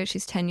sister.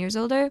 She's 10 years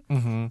older,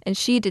 and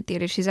she did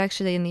theater. She's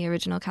actually in the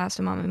original cast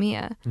of Mamma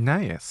Mia.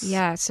 Nice.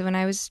 Yeah. So when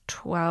I was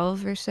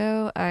 12 or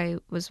so, I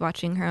was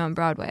watching her on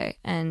Broadway,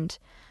 and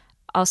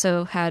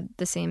also had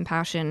the same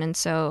passion. And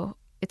so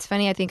it's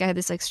funny, I think I had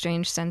this like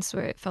strange sense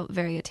where it felt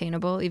very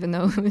attainable, even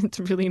though it's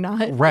really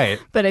not. Right.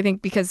 But I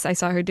think because I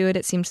saw her do it,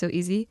 it seemed so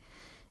easy.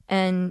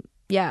 And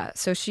yeah,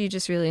 so she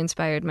just really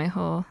inspired my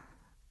whole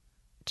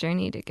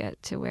journey to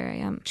get to where I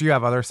am. Do you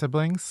have other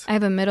siblings? I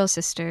have a middle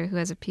sister who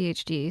has a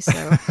PhD, so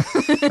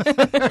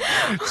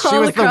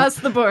all across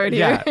the board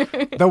here.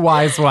 Yeah, the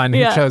wise one who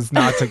chose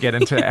not to get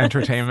into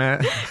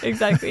entertainment.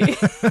 Exactly.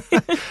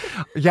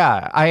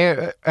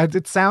 Yeah,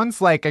 it sounds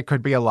like it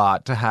could be a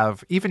lot to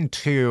have even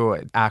two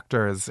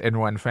actors in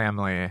one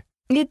family.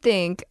 You'd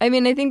think. I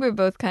mean, I think we're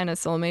both kind of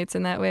soulmates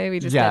in that way. We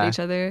just met each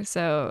other.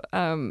 So,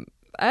 I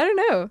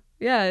don't know.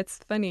 Yeah, it's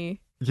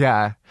funny.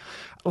 Yeah.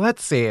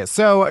 Let's see.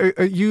 So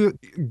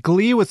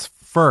Glee was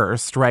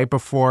first, right?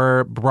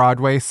 Before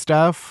Broadway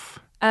stuff?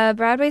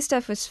 Broadway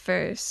stuff was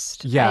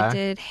first. Yeah. I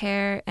did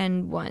Hair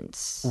and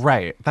Once.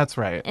 Right. That's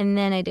right. And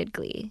then I did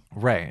Glee.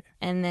 Right.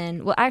 And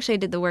then, well, actually I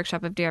did the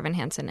workshop of Dear Evan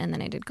Hansen, and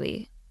then I did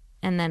Glee.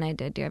 And then I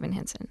did Dear Evan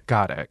Hansen.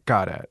 Got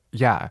it.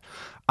 Yeah.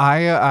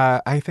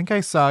 I think I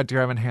saw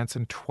Dear Evan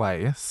Hansen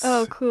twice.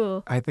 Oh,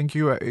 cool. I think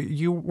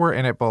you were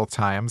in it both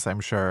times,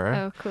 I'm sure.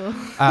 Oh, cool.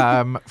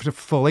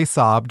 Fully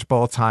sobbed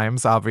both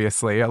times,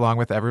 obviously, along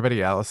with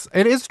everybody else.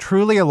 It is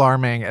truly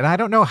alarming, and I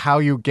don't know how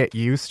you get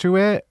used to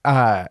it,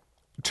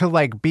 to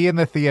like be in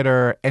the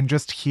theater and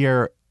just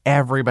hear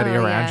everybody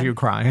around you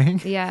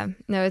crying. Yeah.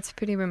 No, it's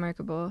pretty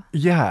remarkable.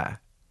 Yeah.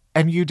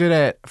 And you did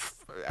it,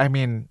 I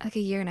mean... like a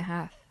year and a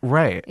half.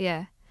 Right.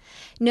 Yeah.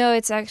 No,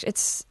 it's actually,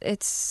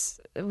 it's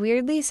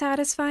weirdly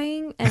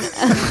satisfying. And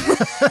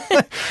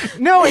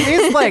no, it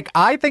is like,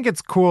 I think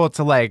it's cool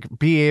to like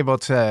be able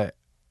to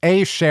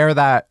share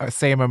that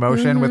same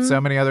emotion with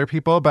so many other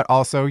people, but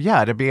also,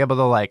 to be able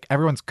to like,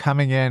 everyone's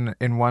coming in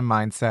one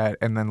mindset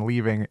and then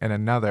leaving in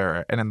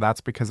another. And then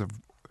that's because of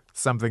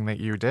something that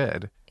you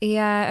did.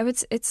 Yeah,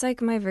 it's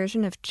like my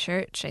version of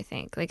church, I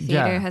think. Like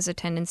theater has a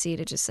tendency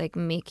to just like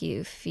make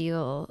you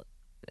feel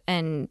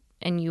and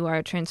you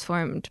are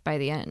transformed by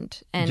the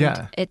end.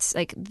 And it's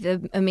like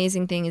the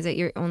amazing thing is that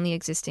you're only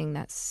existing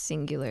that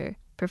singular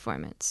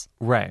performance.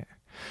 Right.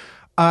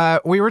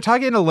 We were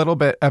talking a little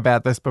bit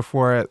about this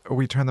before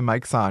we turned the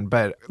mics on,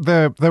 but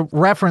the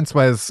reference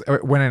was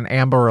when an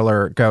Amber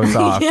Alert goes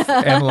off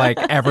and like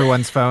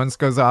everyone's phones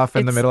goes off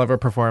in the middle of a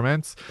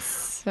performance.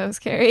 So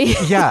scary.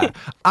 Yeah.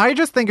 I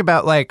just think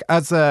about like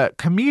as a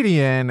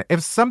comedian,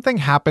 if something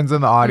happens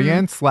in the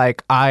audience,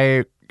 like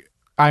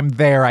I'm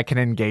there, I can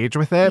engage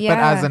with it. Yeah.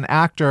 But as an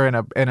actor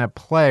in a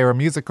play or a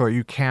musical,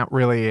 you can't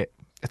really.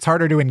 It's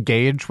harder to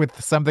engage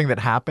with something that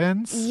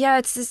happens. Yeah,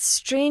 it's this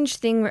strange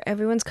thing where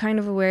everyone's kind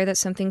of aware that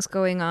something's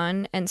going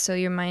on, and so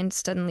your mind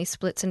suddenly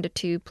splits into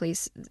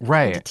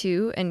into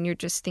two, and you're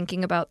just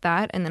thinking about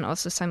that, and then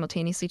also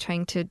simultaneously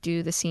trying to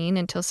do the scene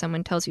until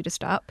someone tells you to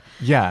stop.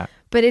 Yeah.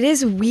 But it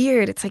is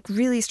weird. It's like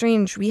really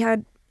strange. We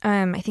had,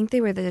 I think they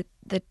were the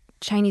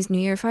Chinese New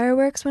Year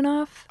fireworks went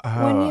off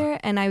one year,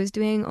 and I was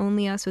doing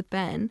Only Us with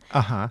Ben.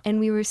 And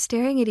we were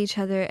staring at each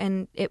other,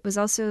 and it was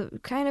also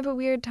kind of a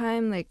weird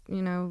time, like,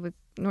 with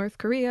North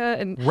Korea.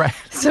 And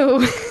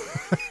so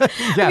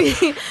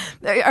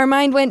our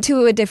mind went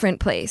to a different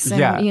place.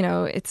 And,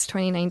 it's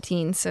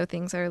 2019, so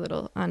things are a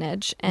little on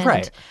edge.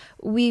 And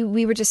we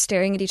were just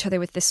staring at each other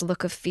with this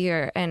look of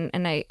fear. And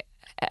I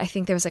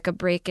think there was like a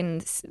break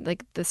in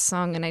like the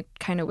song, and I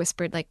kind of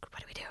whispered, like,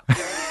 what do we do?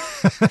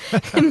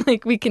 And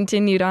like we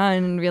continued on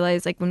and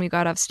realized like when we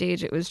got off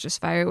stage it was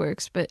just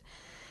fireworks. But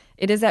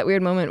it is that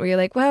weird moment where you're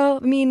like, well,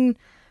 I mean,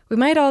 we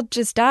might all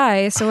just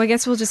die, so I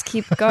guess we'll just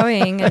keep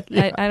going. I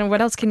don't know,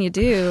 what else can you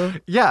do?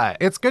 Yeah,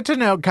 it's good to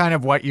know kind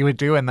of what you would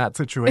do in that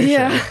situation.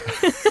 Yeah.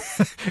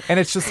 And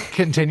it's just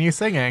continue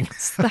singing.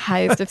 It's the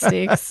highest of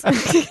stakes.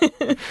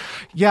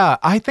 Yeah,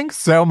 I think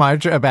so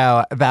much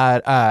about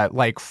that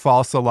like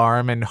false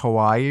alarm in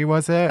Hawaii,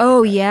 was it?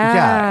 Oh, yeah.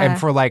 Yeah, and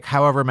for like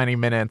however many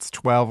minutes,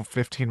 12,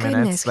 15 minutes.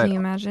 Goodness, can you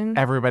imagine?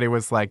 Everybody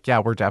was like, yeah,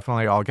 we're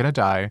definitely all going to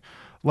die.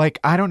 Like,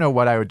 I don't know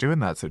what I would do in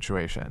that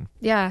situation.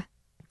 Yeah.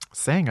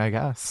 Sing, I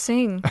guess.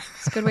 Sing.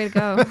 It's a good way to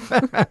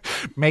go.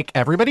 Make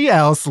everybody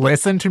else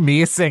listen to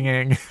me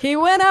singing. He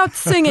went out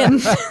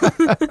singing.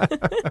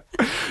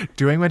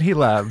 Doing what he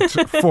loved,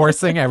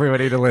 forcing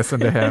everybody to listen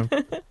to him.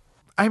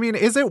 I mean,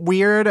 is it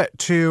weird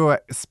to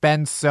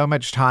spend so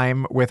much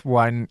time with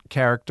one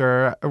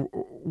character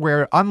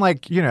where,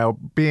 unlike,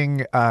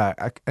 being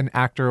an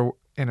actor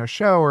in a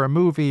show or a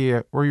movie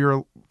where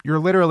you're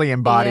literally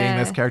embodying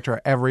this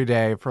character every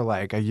day for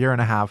like a year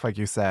and a half, like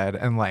you said,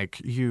 and like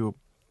you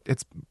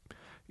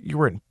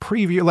were in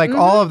preview, like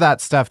all of that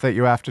stuff that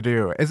you have to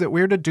do. Is it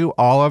weird to do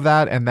all of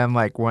that and then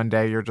like one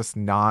day you're just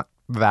not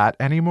that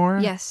anymore?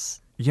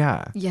 Yes.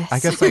 Yeah. Yes. I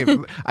guess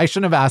I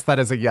shouldn't have asked that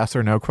as a yes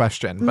or no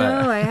question.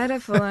 But... No, I had a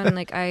full on,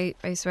 like, I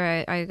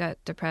swear I got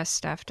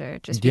depressed after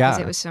just because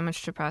it was so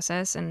much to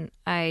process. And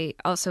I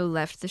also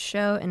left the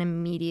show and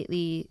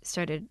immediately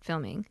started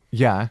filming.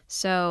 Yeah.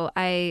 So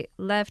I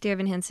left Dear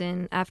Evan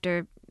Hansen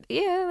after,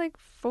 like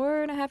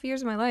 4.5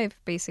 years of my life,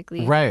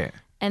 basically. Right.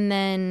 And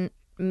then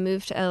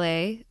moved to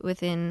LA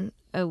within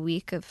a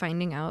week of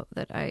finding out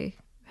that I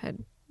had,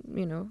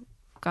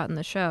 gotten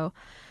the show.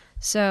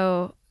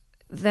 So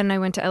then I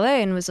went to LA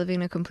and was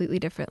living a completely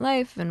different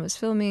life and was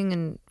filming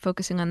and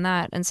focusing on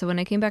that. And so when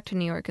I came back to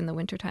New York in the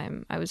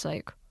wintertime, I was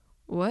like,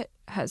 what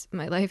has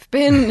my life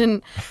been?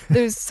 And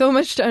there's so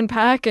much to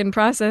unpack and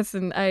process.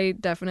 And I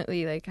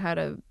definitely I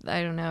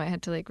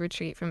had to like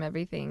retreat from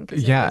everything.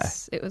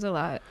 It was a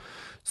lot.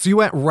 So you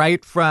went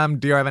right from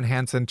Dear Evan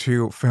Hansen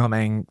to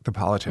filming The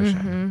Politician.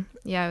 Mm-hmm.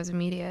 Yeah, it was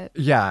immediate.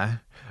 Yeah.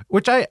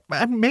 Which I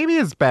maybe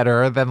is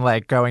better than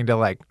like going to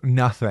like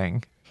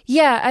nothing.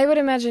 Yeah, I would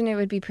imagine it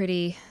would be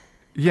pretty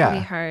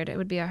hard. It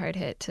would be a hard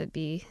hit to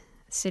be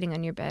sitting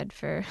on your bed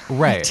for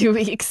 2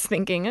 weeks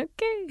thinking,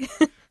 okay.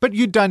 But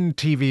you'd done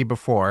TV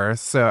before.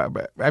 So,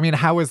 I mean,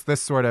 how is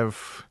this sort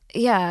of...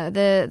 Yeah,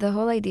 the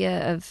whole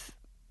idea of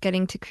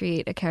getting to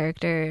create a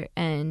character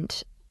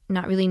and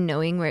not really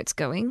knowing where it's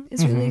going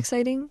is really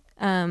exciting.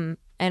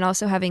 And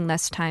also having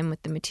less time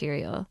with the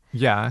material.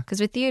 Yeah.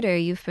 Because with theater,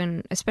 you've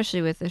been,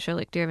 especially with a show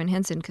like Dear Evan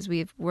Hansen, because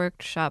we've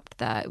workshopped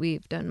that,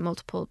 we've done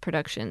multiple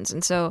productions.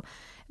 And so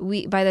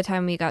by the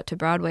time we got to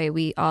Broadway,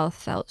 we all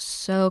felt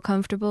so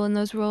comfortable in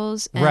those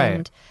roles.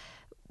 And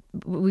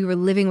we were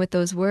living with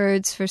those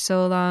words for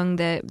so long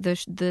that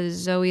the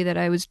Zoe that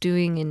I was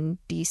doing in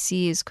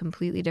DC was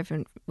completely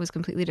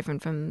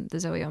different from the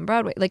Zoe on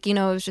Broadway. Like, it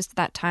was just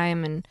that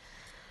time and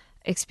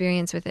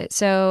experience with it.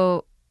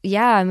 So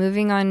yeah,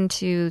 moving on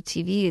to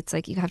TV, it's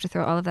like you have to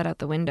throw all of that out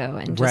the window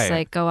and just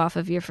like go off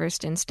of your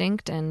first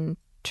instinct and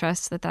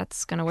trust that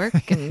that's going to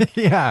work and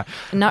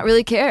not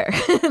really care.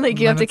 Like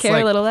you have to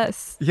care a little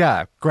less.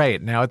 Yeah,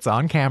 great. Now it's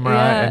on camera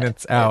and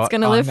it's out. It's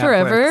going to live Netflix.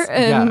 Forever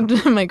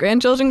and my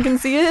grandchildren can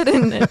see it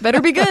and it better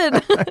be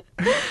good.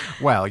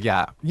 Well,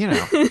 yeah,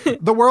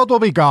 the world will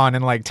be gone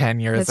in like 10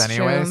 years that's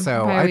anyway, true.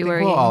 so I think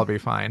we'll all be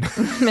fine.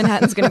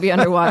 Manhattan's going to be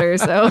underwater,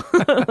 so.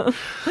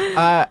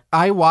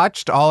 I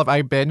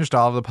binged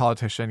all of The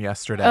Politician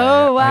yesterday.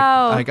 Oh,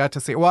 wow. I got to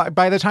see, well,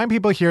 by the time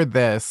people hear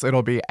this,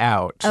 it'll be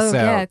out. Oh,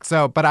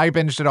 but I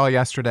binged binged it all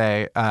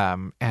yesterday.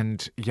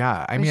 And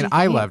yeah, I mean, you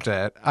I think? loved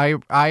it.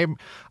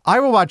 I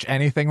will watch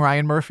anything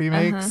Ryan Murphy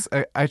makes.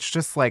 It's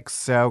just like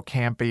so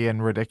campy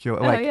and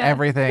ridiculous, like yeah.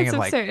 everything It's and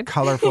like absurd.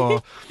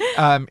 colorful.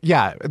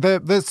 Yeah,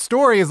 the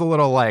story is a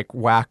little like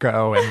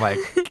wacko and like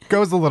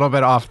goes a little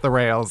bit off the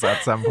rails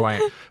at some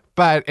point.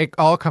 But it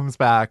all comes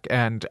back,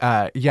 and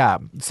yeah.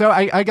 So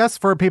I guess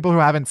for people who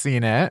haven't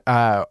seen it,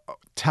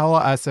 tell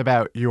us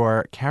about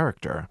your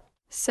character.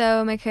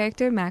 So my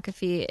character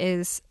McAfee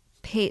is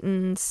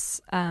Peyton's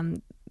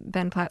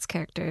Ben Platt's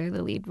character,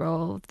 the lead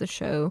role of the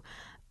show.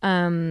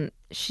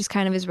 She's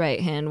kind of his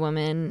right-hand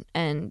woman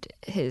and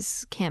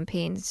his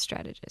campaign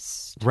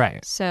strategist.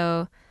 Right.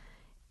 So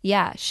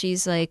yeah,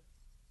 she's like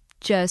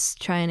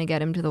just trying to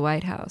get him to the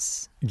White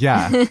House.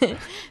 Yeah.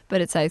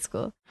 But it's high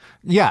school.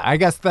 Yeah, I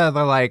guess the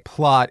like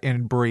plot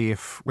in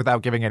brief,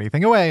 without giving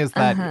anything away, is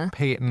that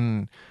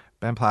Peyton,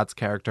 Ben Platt's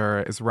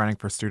character, is running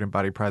for student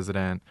body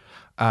president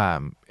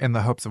in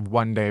the hopes of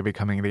one day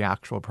becoming the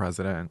actual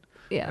president.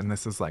 Yeah. And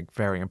this is like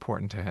very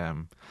important to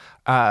him.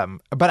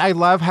 But I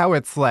love how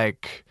it's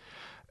like,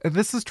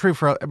 this is true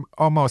for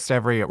almost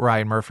every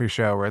Ryan Murphy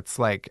show, where it's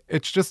like,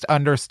 it's just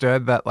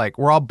understood that like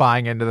we're all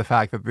buying into the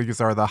fact that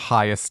these are the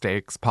highest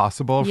stakes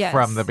possible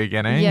from the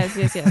beginning.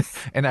 Yes.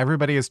 And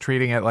everybody is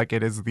treating it like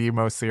it is the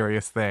most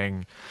serious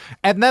thing.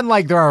 And then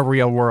like there are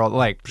real world,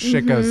 like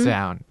shit goes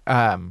down.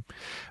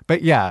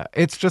 But yeah,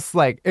 it's just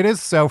like, it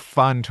is so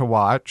fun to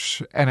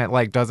watch. And it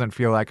like doesn't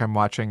feel like I'm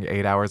watching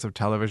 8 hours of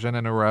television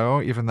in a row,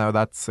 even though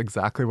that's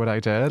exactly what I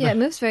did. Yeah, it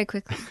moves very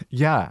quickly.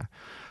 Yeah.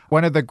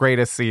 One of the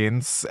greatest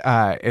scenes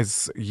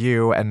is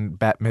you and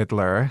Bette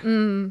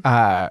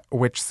Midler,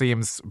 which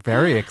seems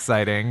very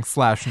exciting /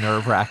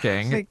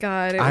 nerve-wracking. Oh my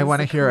God, I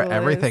want to hear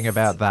everything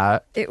about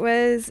that. It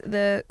was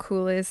the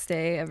coolest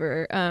day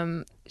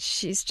ever.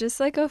 She's just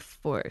like a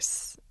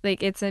force.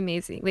 Like, it's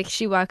amazing. Like,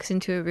 she walks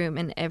into a room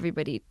and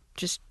everybody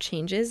just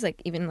changes.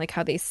 Like, even like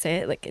how they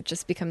sit, like it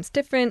just becomes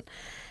different.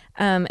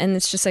 And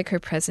it's just like her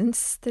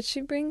presence that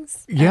she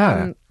brings.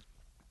 Yeah.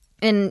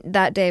 And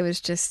that day was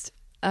just,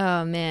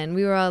 oh man,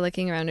 we were all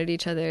looking around at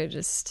each other,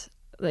 just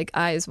like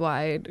eyes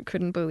wide,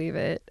 couldn't believe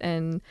it.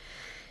 And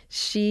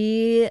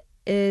she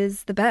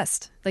is the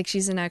best. Like,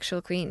 she's an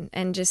actual queen.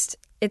 And just,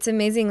 it's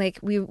amazing. Like,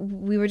 we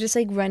were just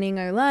like running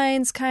our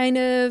lines kind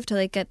of to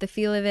like get the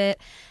feel of it.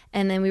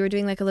 And then we were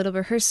doing like a little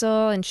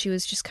rehearsal, and she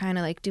was just kind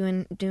of like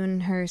doing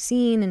her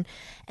scene.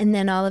 And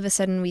then all of a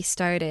sudden we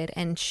started,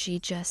 and she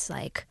just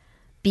like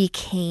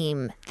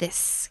became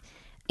this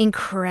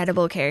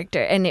incredible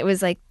character. And it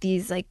was like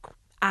these like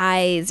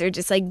eyes are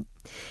just like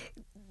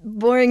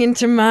boring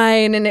into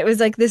mine, and it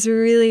was like this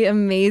really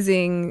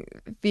amazing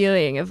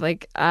feeling of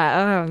like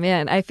oh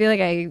man, I feel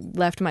like I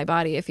left my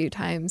body a few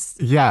times.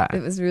 Yeah,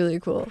 it was really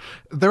cool.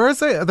 There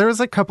was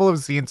a couple of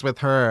scenes with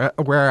her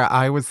where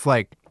I was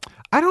like,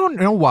 I don't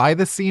know why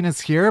the scene is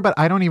here, but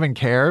I don't even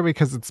care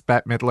because it's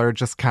Bette Midler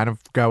just kind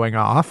of going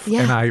off,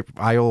 and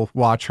I'll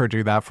watch her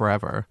do that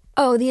forever.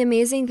 Oh, the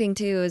amazing thing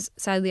too is,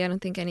 sadly, I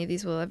don't think any of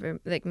these will ever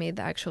like made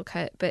the actual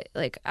cut. But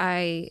like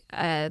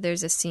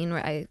there's a scene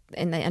where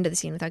in the end of the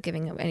scene, without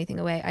giving anything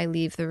away, I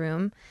leave the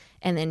room,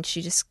 and then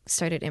she just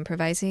started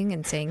improvising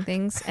and saying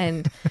things.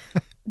 And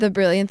the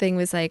brilliant thing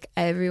was like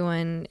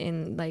everyone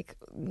in like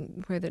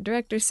where the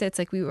director sits,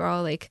 like we were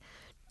all like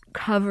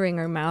covering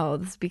our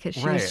mouths because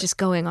she was just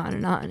going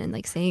on and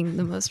like saying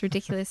the most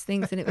ridiculous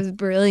things, and it was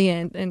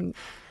brilliant. And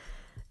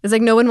it's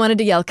like no one wanted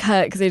to yell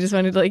cut because they just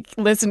wanted to like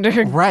listen to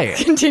her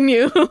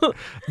continue.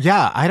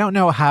 Yeah, I don't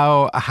know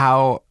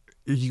how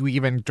you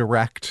even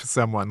direct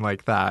someone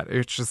like that.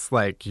 It's just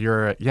like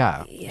you're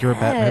Bette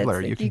Midler.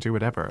 Like you can do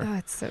whatever. Oh,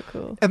 it's so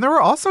cool. And there were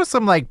also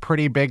some like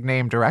pretty big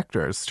name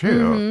directors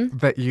too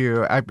that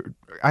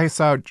I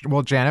saw.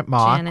 Well, Janet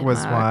Mock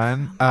was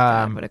one. Oh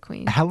God, what a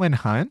queen. Helen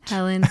Hunt.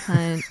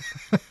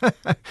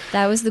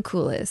 That was the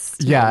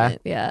coolest. Yeah.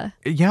 Moment.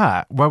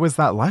 Yeah. What was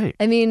that like?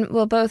 I mean,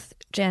 well, both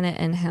Janet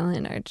and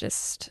Helen are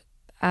just,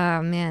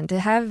 man, to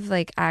have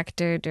like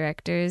actor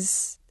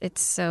directors,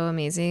 it's so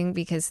amazing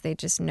because they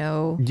just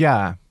know.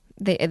 Yeah.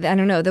 I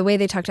don't know, the way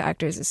they talk to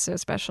actors is so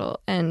special.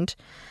 And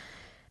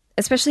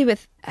especially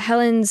with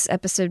Helen's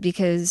episode,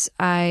 because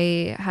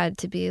I had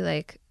to be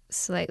like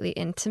slightly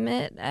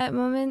intimate at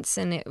moments,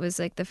 and it was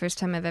like the first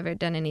time I've ever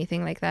done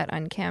anything like that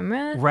on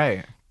camera.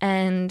 Right.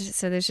 And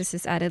so there's just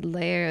this added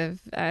layer of,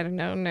 I don't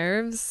know,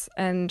 nerves.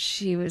 And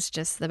she was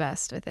just the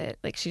best with it.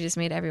 Like, she just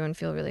made everyone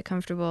feel really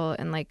comfortable.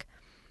 And like,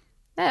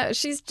 yeah,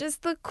 she's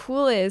just the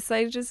coolest.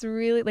 I just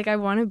really, like, I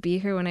want to be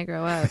her when I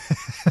grow up.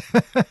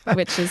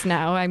 Which is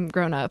now I'm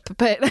grown up,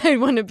 but I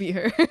want to be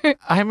her.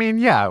 I mean,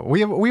 yeah,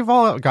 we've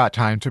all got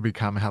time to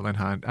become Helen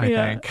Hunt, I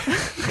think.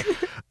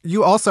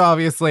 You also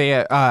obviously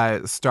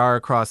star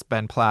across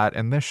Ben Platt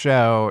in this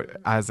show,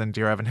 as in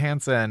Dear Evan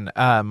Hansen.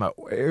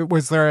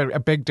 Was there a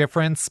big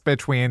difference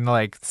between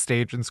like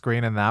stage and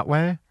screen in that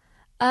way?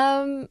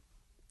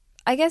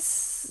 I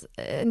guess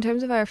in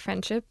terms of our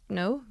friendship,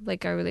 no.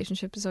 Like, our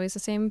relationship is always the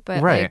same.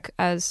 But like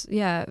as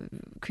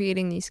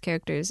creating these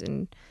characters,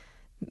 and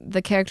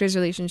the characters'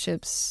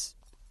 relationships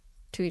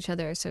to each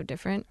other are so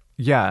different.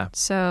 Yeah.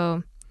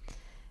 So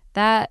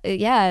that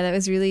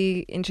was really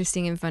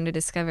interesting and fun to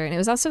discover. And it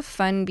was also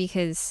fun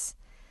because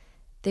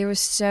there was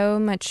so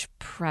much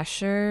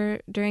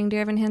pressure during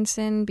Dear Evan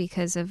Hansen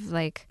because of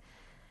like,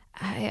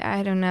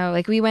 I don't know,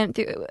 like we went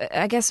through,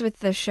 I guess with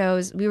the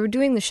shows, we were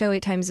doing the show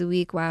 8 times a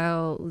week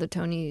while the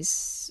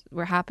Tonys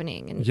were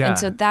happening. And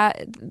so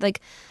that,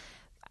 like,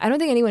 I don't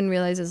think anyone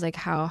realizes like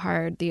how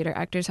hard theater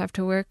actors have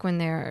to work when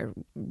they're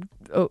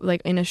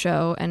like in a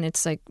show and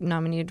it's like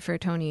nominated for a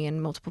Tony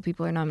and multiple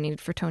people are nominated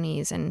for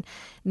Tonys, and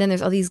then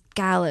there's all these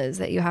galas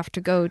that you have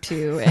to go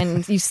to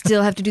and you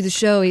still have to do the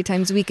show 8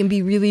 times a week and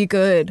be really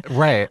good.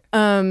 Right.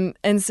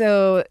 And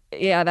so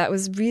that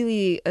was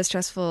really a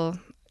stressful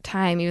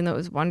time, even though it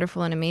was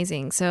wonderful and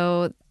amazing.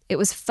 So it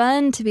was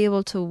fun to be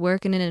able to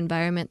work in an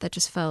environment that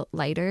just felt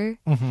lighter.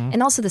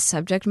 And also the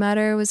subject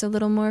matter was a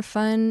little more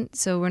fun,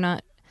 so we're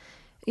not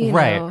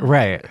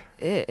Right.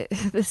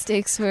 The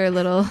stakes were a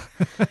little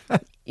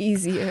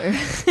easier.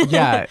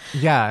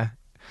 Yeah.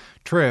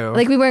 True.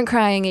 Like we weren't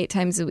crying 8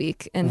 times a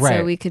week, and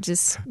so we could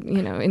just,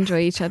 enjoy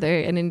each other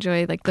and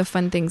enjoy like the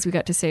fun things we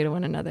got to say to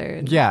one another.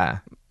 And, yeah.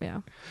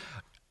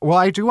 Well,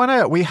 I do want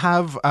to,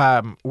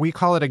 we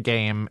call it a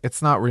game.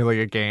 It's not really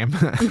a game.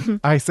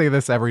 I say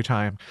this every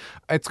time.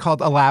 It's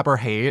called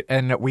Elaborate,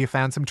 and we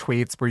found some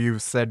tweets where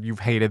you've said you've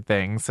hated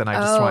things, and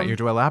I just want you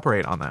to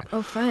elaborate on them.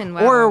 Oh, fun.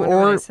 Wow.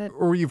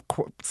 Or you've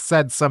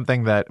said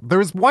something that,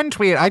 there's one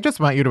tweet, I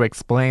just want you to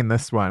explain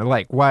this one.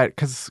 Like what?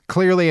 Because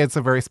clearly it's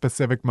a very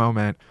specific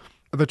moment.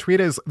 The tweet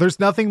is, there's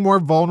nothing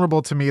more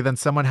vulnerable to me than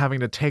someone having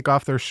to take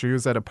off their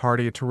shoes at a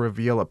party to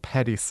reveal a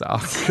petty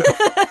sock.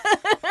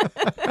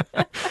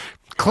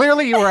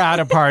 Clearly you were at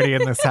a party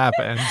and this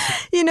happened.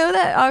 You know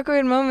that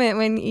awkward moment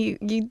when you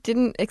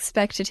didn't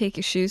expect to take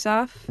your shoes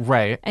off?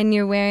 Right. And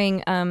you're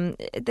wearing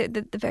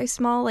the very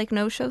small, like,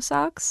 no-show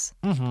socks?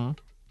 Mm-hmm.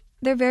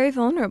 They're very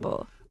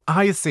vulnerable.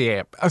 I see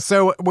it.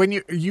 So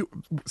when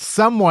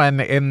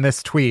someone in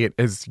this tweet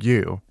is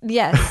you.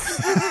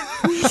 Yes.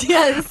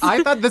 Yes.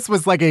 I thought this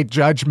was like a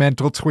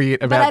judgmental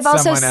tweet about someone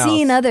else. But I've also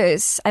seen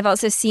others. I've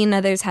also seen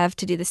others have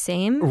to do the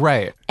same.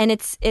 Right. And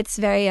it's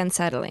very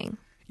unsettling.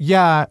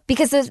 Yeah.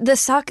 Because the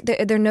sock,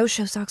 they're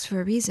no-show socks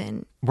for a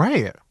reason.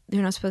 Right.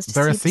 They're not supposed to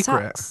see the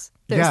secret. Socks.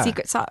 They're a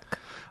secret sock.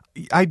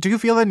 I do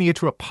feel the need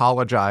to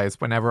apologize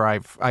whenever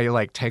I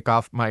like take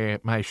off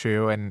my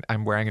shoe and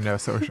I'm wearing a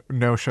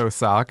no-show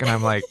sock and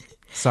I'm like,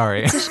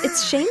 sorry.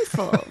 It's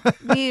shameful.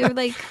 We're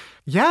like,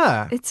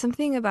 yeah. It's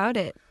something about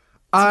it.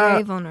 It's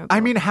very vulnerable. I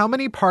mean, how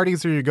many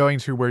parties are you going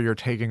to where you're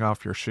taking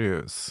off your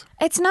shoes?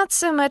 It's not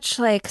so much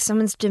like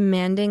someone's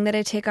demanding that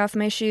I take off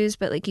my shoes,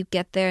 but like you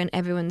get there and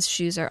everyone's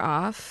shoes are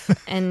off.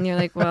 And you're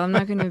like, well, I'm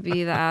not going to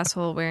be the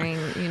asshole wearing,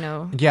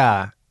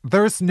 Yeah.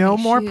 There's no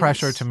more shoes.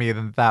 pressure to me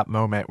than that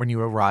moment when you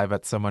arrive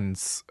at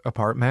someone's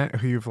apartment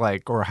who you've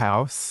or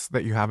house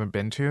that you haven't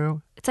been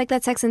to. It's like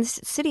that Sex and the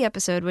City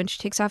episode when she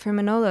takes off her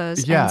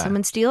Manolos and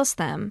someone steals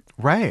them.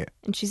 Right.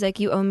 And she's like,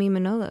 you owe me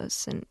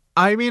Manolos. And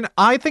I mean,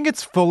 I think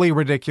it's fully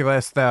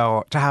ridiculous,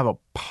 though, to have a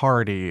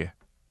party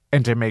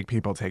and to make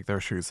people take their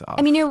shoes off.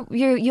 I mean,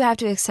 you have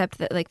to accept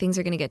that like things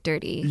are going to get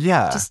dirty.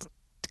 Yeah. Just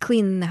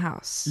clean the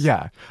house.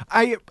 Yeah.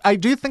 I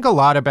do think a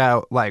lot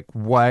about like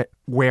what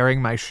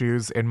wearing my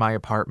shoes in my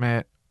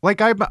apartment.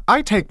 Like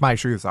I take my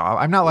shoes off.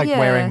 I'm not like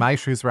wearing my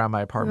shoes around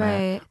my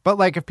apartment. Right. But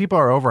like if people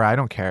are over, I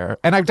don't care.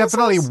 And I've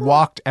definitely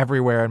walked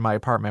everywhere in my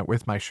apartment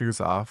with my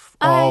shoes off.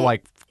 All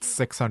like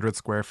 600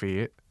 square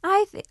feet.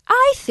 I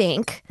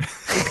think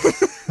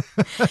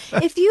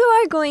if you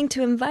are going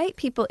to invite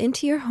people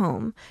into your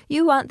home,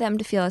 you want them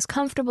to feel as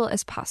comfortable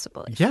as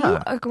possible. If you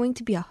are going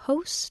to be a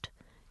host,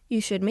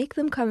 you should make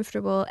them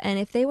comfortable. And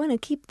if they want to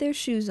keep their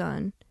shoes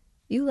on,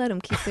 you let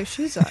them keep their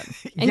shoes on.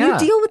 And you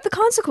deal with the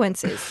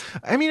consequences.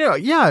 I mean,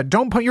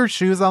 don't put your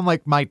shoes on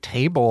like my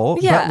table.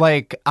 Yeah. But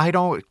like, I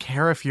don't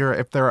care if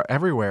they're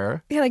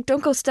everywhere. Yeah, like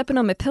don't go stepping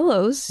on my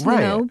pillows,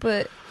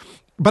 right.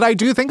 But I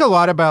do think a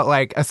lot about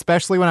like,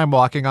 especially when I'm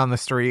walking on the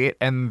street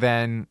and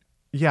then,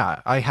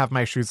 I have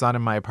my shoes on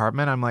in my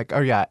apartment. I'm like, oh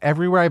yeah,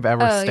 everywhere I've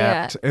ever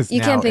stepped is you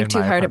now can't think in too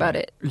my hard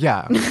apartment. about it.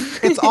 Yeah.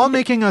 It's all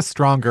making us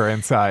stronger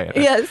inside.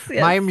 Yes.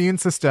 My immune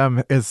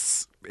system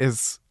is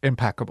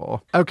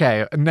impeccable.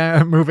 Okay,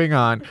 now moving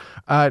on.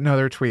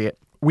 Another tweet.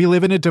 We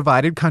live in a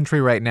divided country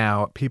right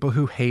now. People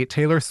who hate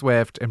Taylor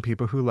Swift and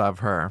people who love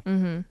her.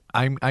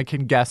 Mm-hmm. I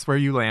can guess where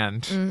you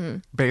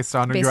land based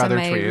on your other tweets.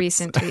 Based on my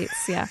recent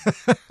tweets,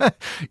 yeah.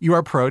 You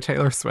are pro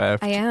Taylor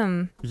Swift. I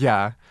am.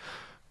 Yeah.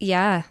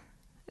 Yeah.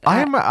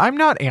 I'm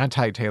not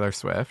anti Taylor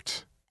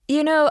Swift.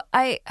 I'm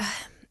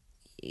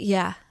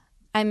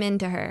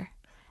into her.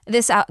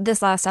 This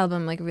last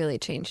album like really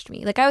changed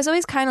me. Like I was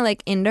always kind of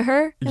like into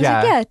her. I was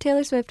like,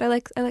 Taylor Swift. I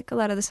like a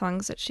lot of the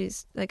songs that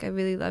she's like. I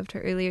really loved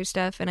her earlier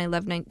stuff, and I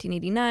loved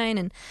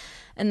 1989,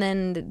 and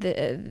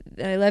then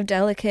I loved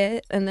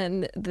Delicate, and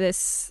then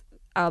this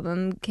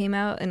album came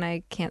out, and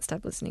I can't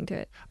stop listening to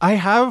it.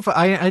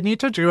 I need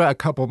to do a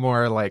couple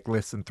more like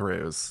listen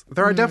throughs.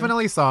 There are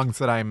definitely songs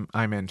that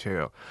I'm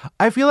into.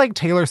 I feel like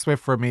Taylor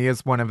Swift for me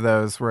is one of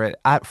those where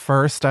at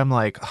first I'm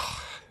like.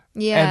 Oh,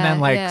 yeah.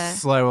 And then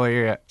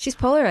slowly. She's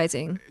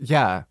polarizing.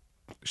 Yeah,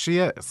 she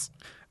is.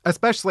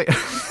 Especially,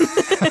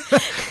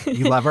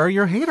 you love her,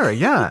 you hate her.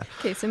 Yeah.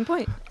 Case in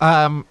point.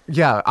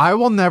 Yeah, I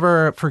will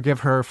never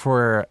forgive her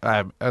for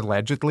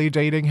allegedly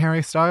dating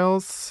Harry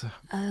Styles.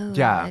 Oh,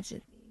 yeah.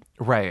 allegedly.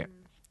 Right.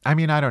 I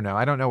mean, I don't know.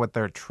 I don't know what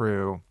their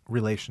true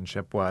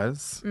relationship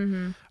was.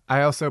 Mm-hmm.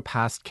 I also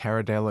passed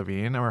Cara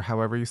Delevingne, or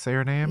however you say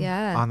her name,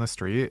 on the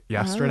street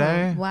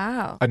yesterday. Oh,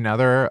 wow.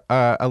 Another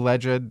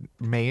alleged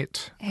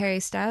mate. Harry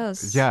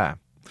Styles. Yeah.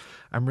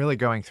 I'm really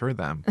going through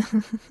them.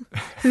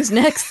 Who's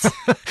next?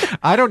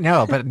 I don't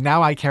know, but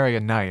now I carry a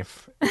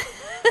knife.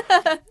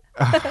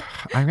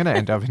 I'm going to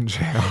end up in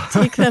jail.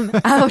 Take them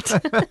out.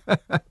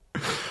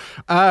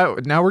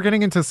 Now we're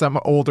getting into some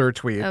older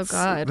tweets. Oh,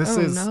 God. This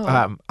Oh, is,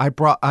 no. I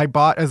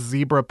bought a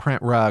zebra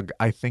print rug.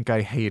 I think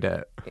I hate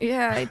it.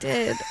 Yeah, I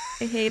did.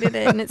 I hated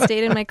it, and it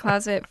stayed in my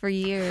closet for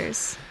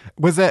years.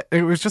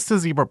 It was just a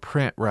zebra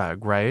print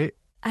rug, right?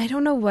 I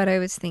don't know what I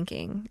was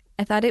thinking.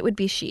 I thought it would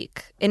be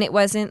chic, and it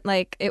wasn't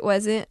like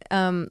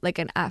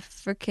an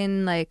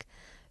African like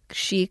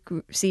chic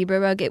zebra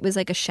rug. It was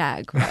like a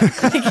shag rug.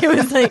 Like it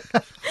was like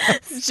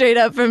straight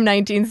up from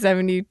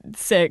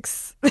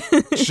 1976.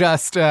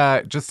 just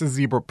a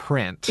zebra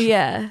print.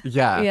 Yeah.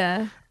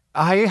 Yeah.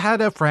 I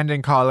had a friend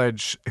in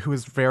college who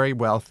was very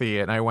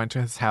wealthy, and I went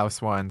to his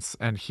house once,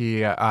 and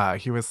he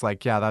was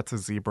like, "Yeah, that's a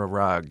zebra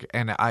rug,"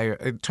 and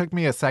it took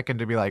me a second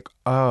to be like,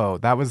 "Oh,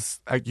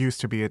 that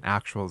used to be an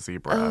actual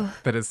zebra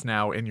that is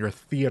now in your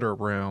theater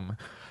room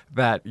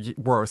that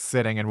we're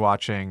sitting and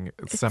watching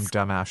some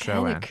dumbass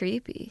show in." Kind of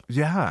creepy.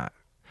 Yeah,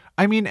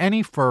 I mean,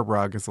 any fur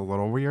rug is a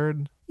little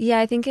weird. Yeah,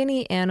 I think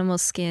any animal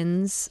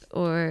skins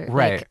or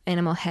like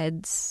animal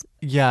heads.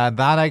 Yeah,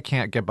 that I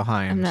can't get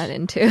behind. I'm not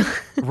into.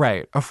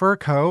 Right. A fur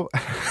coat.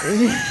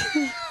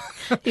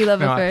 You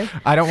love a fur.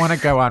 I don't want to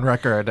go on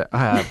record.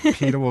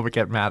 PETA will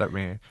get mad at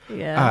me.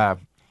 Yeah.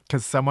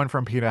 Because someone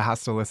from PETA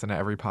has to listen to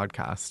every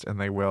podcast, and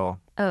they will.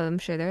 Oh, I'm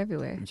sure they're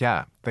everywhere.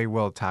 Yeah, they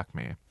will attack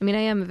me. I mean,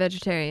 I am a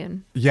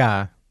vegetarian.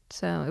 Yeah.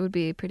 So it would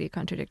be pretty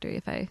contradictory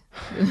if I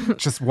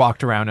just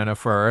walked around in a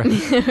fur.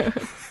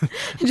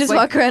 Just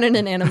walk around in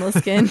an animal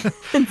skin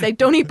and say,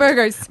 "Don't eat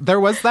burgers." There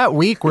was that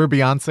week where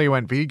Beyonce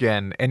went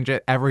vegan,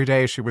 and every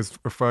day she was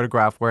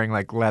photographed wearing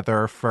like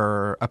leather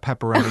fur, a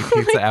pepperoni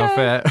pizza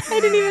outfit. I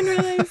didn't even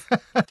realize.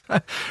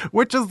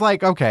 Which is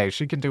like, okay,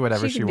 she can do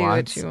whatever she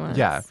wants. What she wants.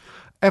 Yeah.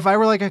 If I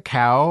were like a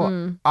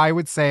cow, I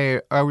would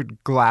say I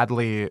would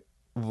gladly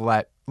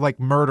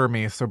murder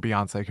me so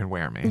Beyonce can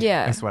wear me.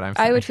 Yeah. That's what I'm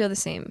saying. I would feel the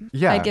same.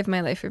 Yeah. I'd give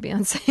my life for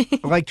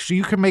Beyonce. Like,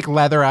 you can make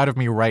leather out of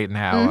me right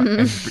now,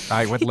 and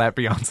I would let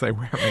Beyonce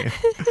wear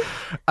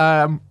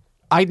me.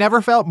 I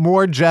never felt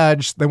more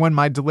judged than when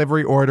my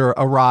delivery order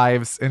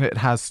arrives and it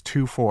has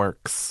 2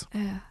 forks.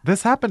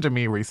 This happened to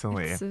me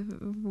recently. It's a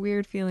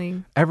weird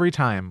feeling. Every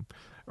time.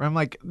 I'm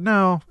like,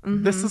 no,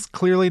 this is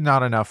clearly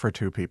not enough for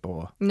 2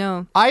 people.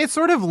 No. I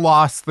sort of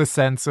lost the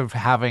sense of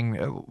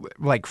having,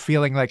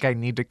 feeling like I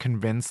need to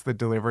convince the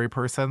delivery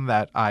person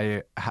that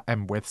I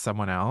am with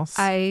someone else.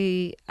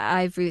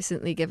 I've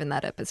recently given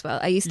that up as well.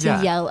 I used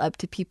to yell up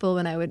to people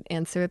when I would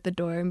answer at the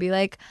door and be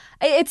like,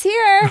 "It's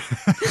here."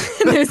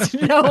 There's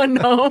no one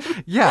home.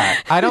 Yeah,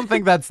 I don't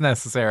think that's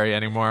necessary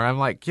anymore. I'm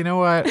like, you know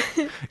what?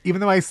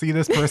 Even though I see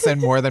this person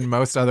more than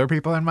most other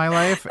people in my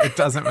life, it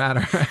doesn't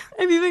matter.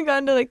 I've even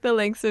gone to the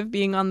lengths of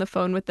being on the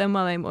phone with them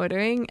while I'm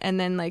ordering and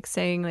then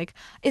saying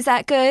 "Is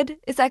that good?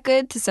 Is that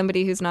good?" to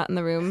somebody who's not in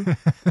the room.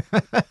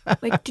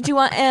 Did you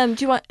want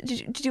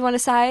a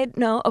side?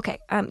 No? Okay.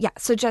 Yeah.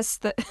 So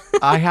just the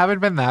I haven't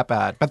been that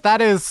bad. But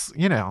that is,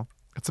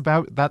 it's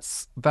about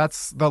that's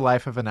the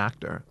life of an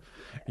actor.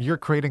 You're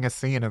creating a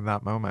scene in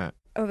that moment.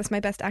 Oh, that's my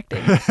best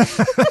acting.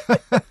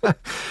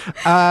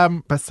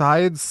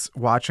 Besides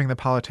watching The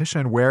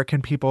Politician, where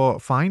can people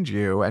find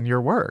you and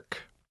your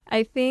work?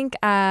 I think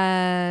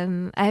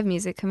I have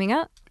music coming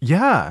out.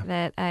 Yeah.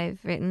 That I've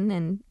written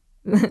and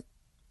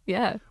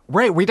yeah.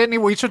 Right.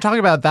 We should talk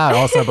about that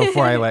also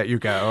before I let you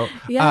go.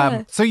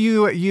 Yeah. So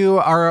you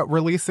are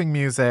releasing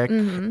music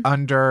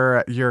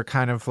under your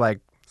kind of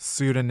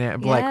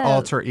pseudonym,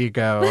 alter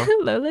ego.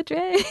 Lola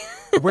Dre.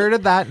 Where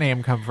did that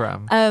name come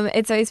from?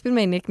 It's always been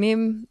my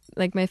nickname.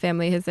 My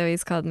family has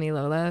always called me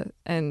Lola,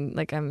 and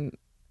I'm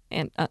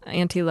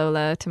Auntie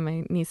Lola to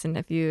my niece and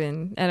nephew,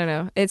 and I don't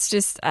know. It's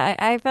just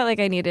I felt like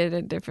I needed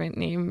a different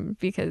name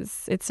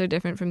because it's so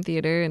different from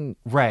theater, and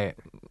right.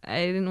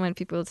 I didn't want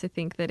people to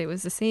think that it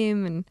was the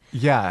same, and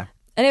yeah,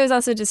 and it was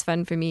also just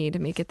fun for me to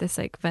make it this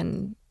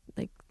fun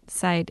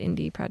side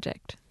indie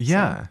project.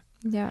 Yeah,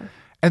 so, yeah.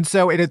 And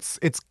so it's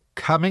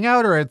coming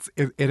out, or it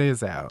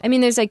is out? I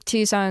mean, there's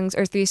 2 songs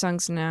or 3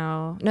 songs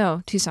now.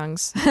 No, 2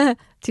 songs,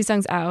 2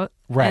 songs out,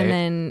 right? And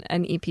then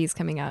an EP is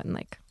coming out in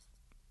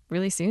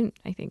really soon,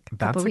 I think.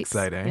 That's weeks.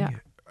 exciting. Yeah.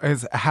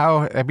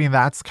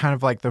 That's kind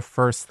of the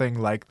first thing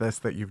like this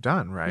that you've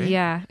done, right?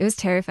 Yeah, it was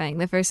terrifying.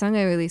 The first song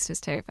I released was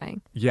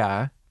terrifying.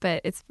 Yeah.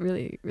 But it's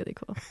really, really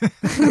cool.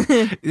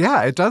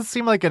 Yeah, it does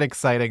seem like an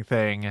exciting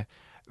thing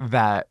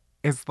that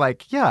is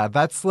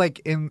that's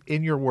in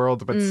your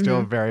world, but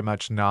still very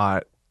much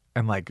not,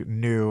 and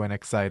new and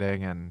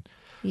exciting, and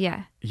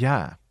yeah.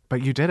 Yeah.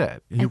 But you did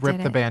it. You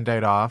ripped the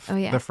Band-Aid off. Oh,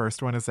 yeah. The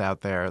first one is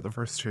out there, the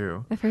first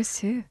two. The first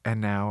two.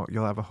 And now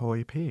you'll have a whole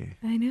EP.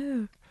 I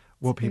know.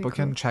 Well, people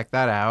can check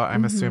that out.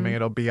 I'm assuming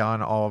it'll be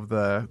on all of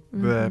the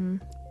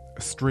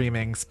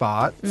streaming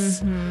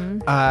spots.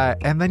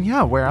 And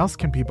then, where else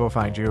can people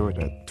find you?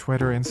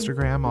 Twitter,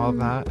 Instagram, all of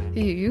that?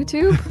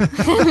 YouTube?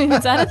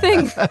 Is that a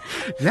thing?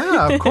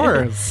 Yeah, of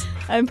course.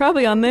 I'm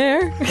probably on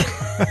there.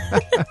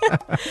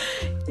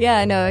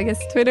 Yeah, no, I guess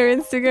Twitter,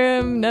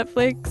 Instagram,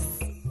 Netflix.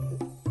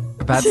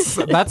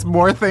 That's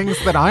more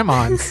things that I'm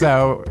on,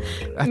 so...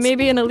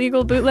 Maybe an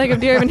illegal bootleg of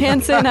Dear Evan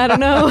Hansen, I don't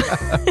know.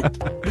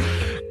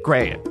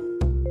 Great.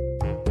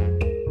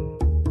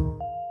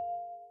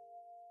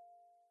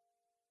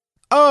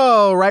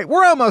 All right,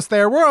 we're almost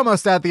there. We're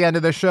almost at the end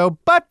of the show.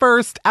 But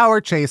first,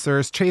 our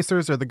chasers.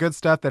 Chasers are the good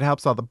stuff that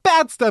helps all the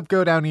bad stuff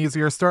go down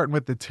easier, starting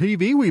with the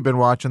TV we've been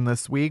watching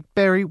this week.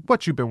 Barry,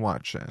 what you been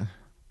watching?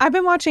 I've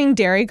been watching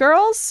Dairy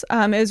Girls.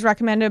 It was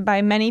recommended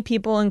by many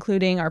people,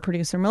 including our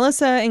producer,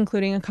 Melissa,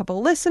 including a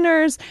couple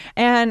listeners.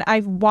 And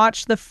I've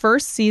watched the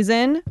first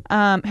season.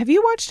 Have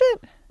you watched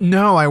it?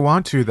 No, I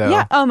want to, though.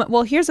 Yeah.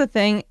 Well, here's the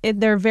thing.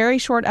 They're very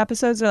short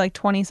episodes. They're like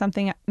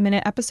 20-something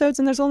minute episodes,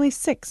 and there's only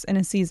 6 in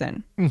a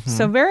season.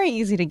 So very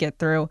easy to get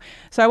through.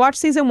 So I watched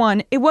season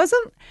 1. It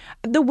wasn't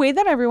the way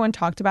that everyone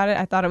talked about it.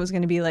 I thought it was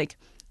going to be like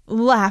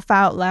laugh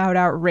out loud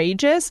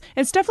outrageous.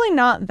 It's definitely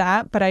not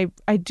that, but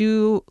I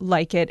do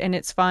like it, and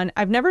it's fun.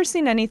 I've never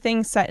seen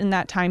anything set in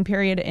that time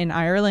period in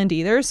Ireland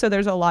either. So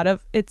there's a lot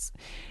of it's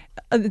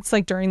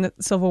like during the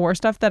Civil War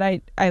stuff that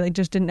I like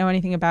just didn't know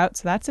anything about.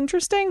 So that's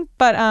interesting.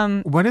 But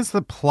what is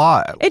the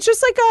plot? It's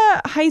just like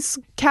a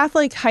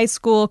Catholic high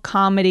school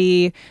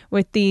comedy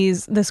with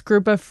this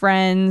group of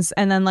friends,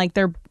 and then like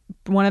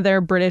one of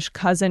their British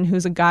cousin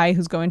who's a guy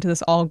who's going to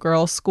this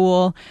all-girls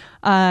school.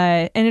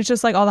 And it's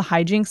just like all the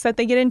hijinks that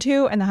they get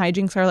into, and the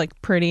hijinks are like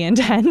pretty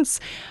intense.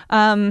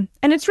 And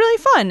it's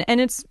really fun.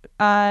 And it's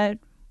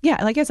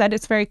like I said,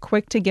 it's very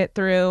quick to get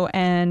through,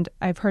 and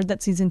I've heard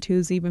that season 2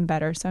 is even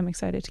better, so I'm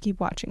excited to keep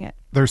watching it.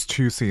 There's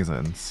 2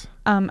 seasons.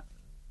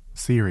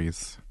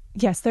 Series.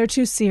 Yes, there are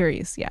 2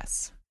 series,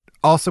 yes.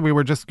 Also, we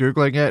were just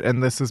Googling it,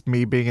 and this is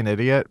me being an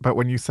idiot, but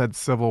when you said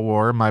Civil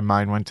War, my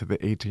mind went to the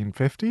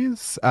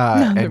 1850s,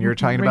 and you're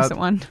talking about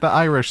the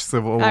Irish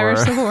Civil War.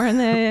 Irish Civil War in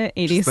the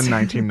 80s. The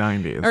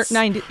 1990s. Or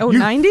 90s. Oh, you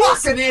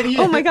 90s? Fucking idiot!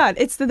 Oh my God,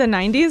 it's the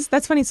 90s?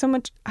 That's funny, so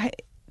much.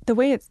 The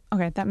way it's...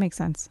 Okay, that makes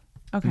sense.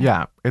 Okay.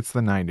 Yeah, it's the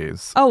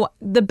 90s. Oh,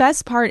 the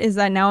best part is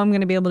that now I'm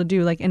going to be able to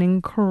do like an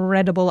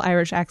incredible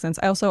Irish accents.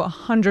 I also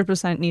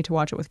 100% need to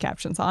watch it with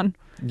captions on.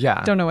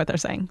 Yeah. Don't know what they're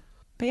saying.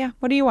 But yeah,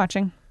 what are you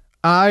watching?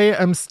 I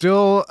am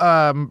still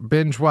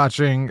binge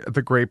watching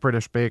The Great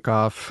British Bake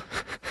Off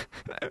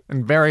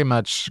and very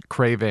much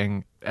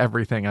craving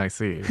everything I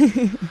see.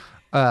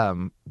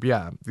 The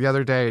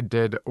other day I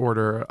did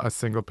order a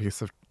single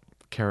piece of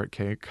carrot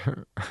cake,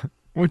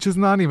 which is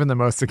not even the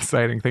most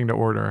exciting thing to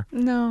order.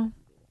 No.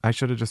 I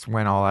should have just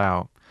went all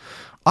out.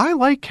 I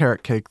like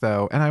carrot cake,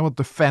 though, and I will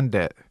defend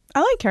it.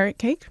 I like carrot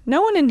cake.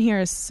 No one in here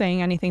is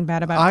saying anything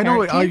bad about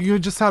carrot cake. You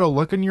just had a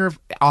look in your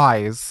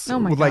eyes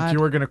like God. you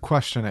were going to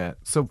question it.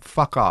 So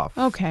fuck off.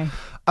 Okay.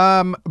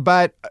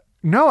 But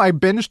no, I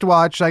binged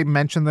watched. I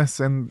mentioned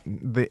this in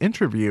the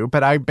interview,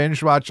 but I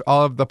binged watched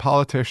all of The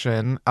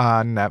Politician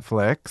on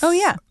Netflix. Oh,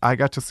 yeah. I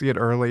got to see it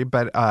early,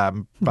 but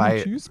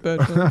by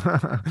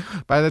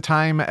the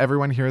time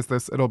everyone hears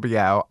this, it'll be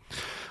out.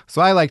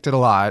 So I liked it a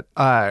lot,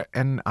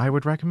 and I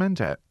would recommend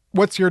it.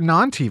 What's your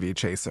non-TV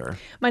chaser?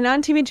 My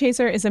non-TV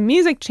chaser is a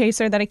music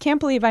chaser that I can't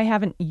believe I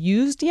haven't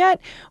used yet,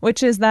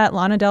 which is that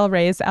Lana Del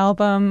Rey's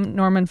album,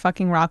 Norman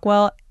fucking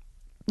Rockwell.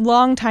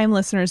 Long-time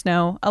listeners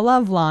know I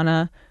love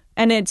Lana,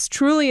 and it's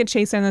truly a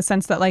chaser in the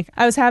sense that, like,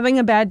 I was having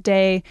a bad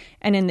day,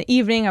 and in the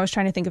evening I was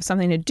trying to think of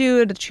something to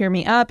do to cheer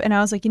me up, and I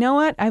was like, you know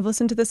what? I've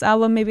listened to this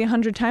album maybe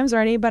 100 times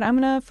already, but I'm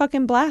going to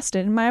fucking blast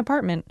it in my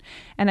apartment.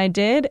 And I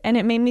did, and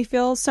it made me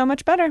feel so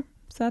much better.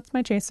 So that's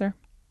my chaser.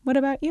 What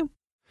about you?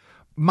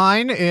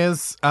 Mine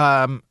is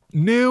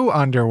new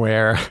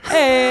underwear.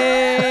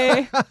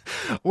 Hey!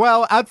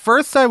 Well, at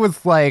first I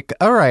was like,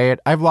 all right,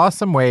 I've lost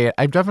some weight.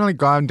 I've definitely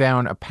gone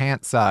down a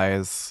pant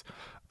size.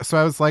 So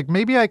I was like,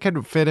 maybe I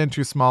could fit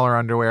into smaller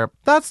underwear.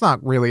 That's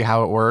not really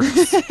how it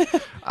works.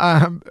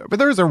 But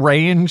there's a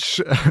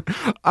range.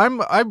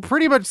 I'm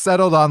pretty much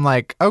settled on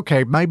like,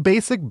 okay, my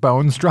basic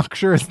bone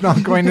structure is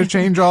not going to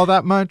change all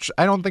that much.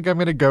 I don't think I'm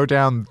going to go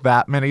down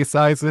that many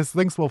sizes.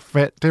 Things will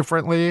fit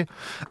differently.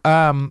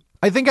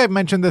 I think I've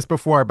mentioned this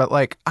before, but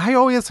like I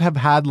always have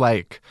had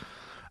like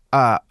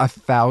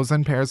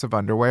 1,000 pairs of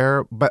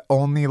underwear, but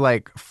only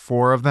like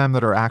 4 of them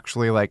that are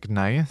actually like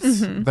nice.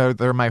 Mm-hmm.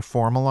 They're my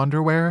formal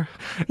underwear.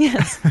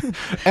 Yes.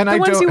 And the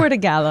ones you wear to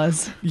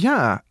galas.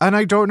 Yeah. And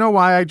I don't know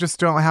why I just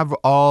don't have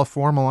all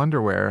formal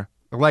underwear.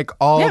 Like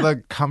all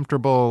the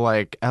comfortable,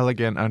 like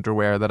elegant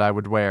underwear that I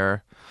would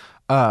wear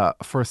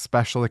for a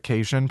special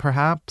occasion,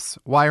 perhaps.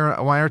 Why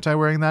aren't I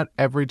wearing that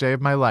every day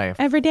of my life?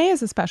 Every day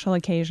is a special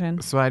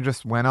occasion. So I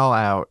just went all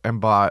out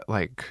and bought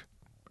like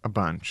a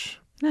bunch.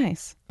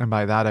 Nice. And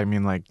by that, I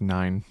mean like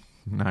 9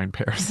 9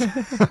 pairs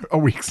a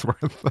week's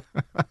worth.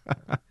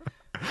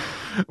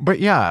 But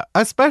yeah,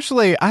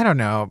 especially, I don't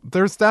know,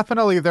 there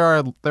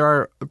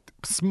are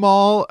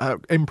small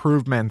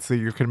improvements that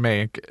you can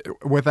make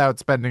without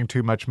spending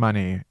too much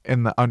money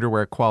in the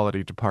underwear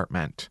quality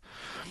department.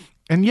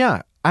 And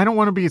yeah, I don't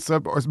want to be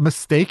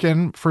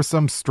mistaken for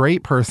some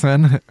straight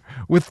person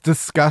with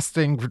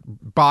disgusting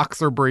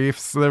boxer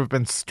briefs that have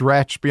been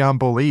stretched beyond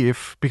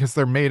belief because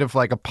they're made of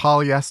like a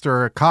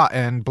polyester or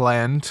cotton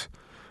blend.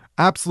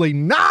 Absolutely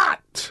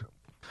not!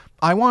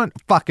 I want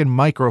fucking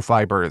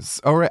microfibers.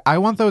 Or I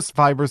want those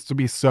fibers to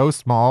be so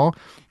small,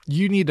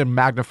 you need a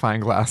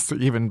magnifying glass to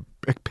even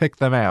pick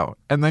them out.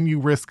 And then you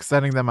risk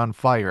setting them on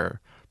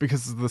fire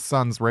because the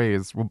sun's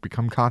rays will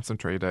become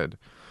concentrated.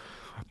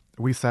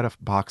 We set a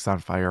box on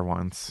fire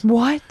once.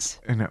 What?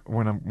 And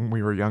when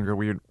we were younger,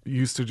 we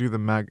used to do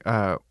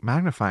the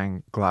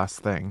magnifying glass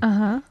thing.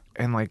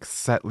 And like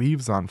set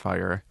leaves on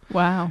fire.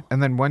 Wow. And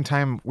then one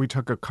time we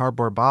took a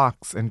cardboard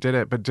box and did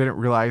it, but didn't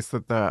realize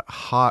that the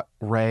hot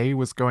ray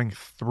was going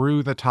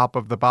through the top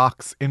of the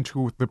box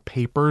into the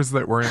papers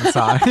that were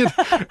inside.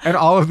 And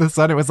all of a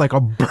sudden it was like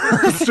a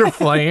burst of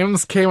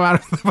flames came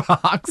out of the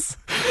box.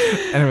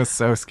 And it was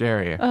so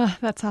scary.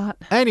 That's hot.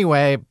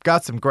 Anyway,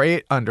 got some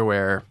great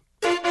underwear.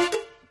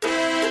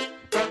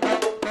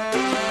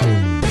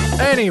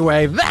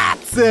 Anyway,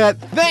 that's it.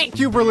 Thank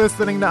you for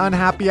listening to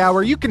Unhappy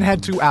Hour. You can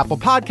head to Apple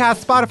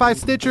Podcasts, Spotify,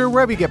 Stitcher,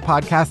 wherever you get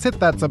podcasts. Hit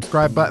that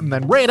subscribe button,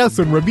 then rate us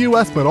and review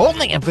us, but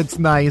only if it's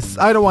nice.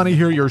 I don't want to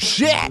hear your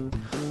shit.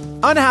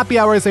 Unhappy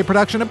Hour is a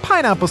production of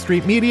Pineapple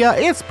Street Media.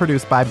 It's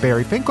produced by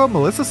Barry Finkel,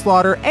 Melissa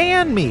Slaughter,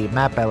 and me,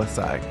 Matt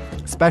Belisai.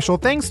 Special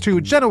thanks to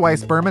Jenna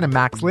Weiss-Berman and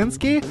Max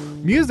Linsky.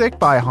 Music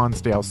by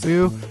Hansdale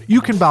Sue. You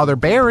can bother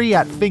Barry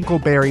at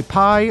Finkelberry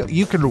Pie.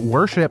 You can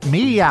worship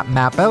me at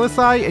Matt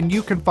Belisai. And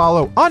you can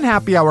follow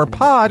Unhappy Hour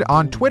Pod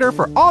on Twitter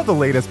for all the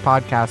latest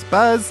podcast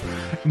buzz.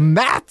 And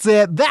that's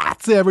it.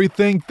 That's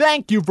everything.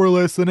 Thank you for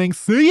listening.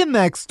 See you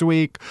next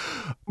week.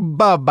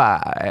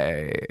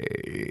 Bye-bye.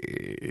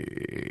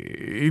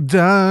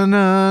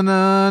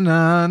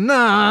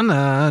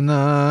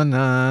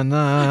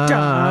 Da-na-na-na-na-na-na-na-na.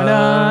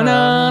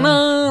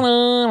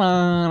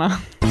 Da-na-na-na-na-na.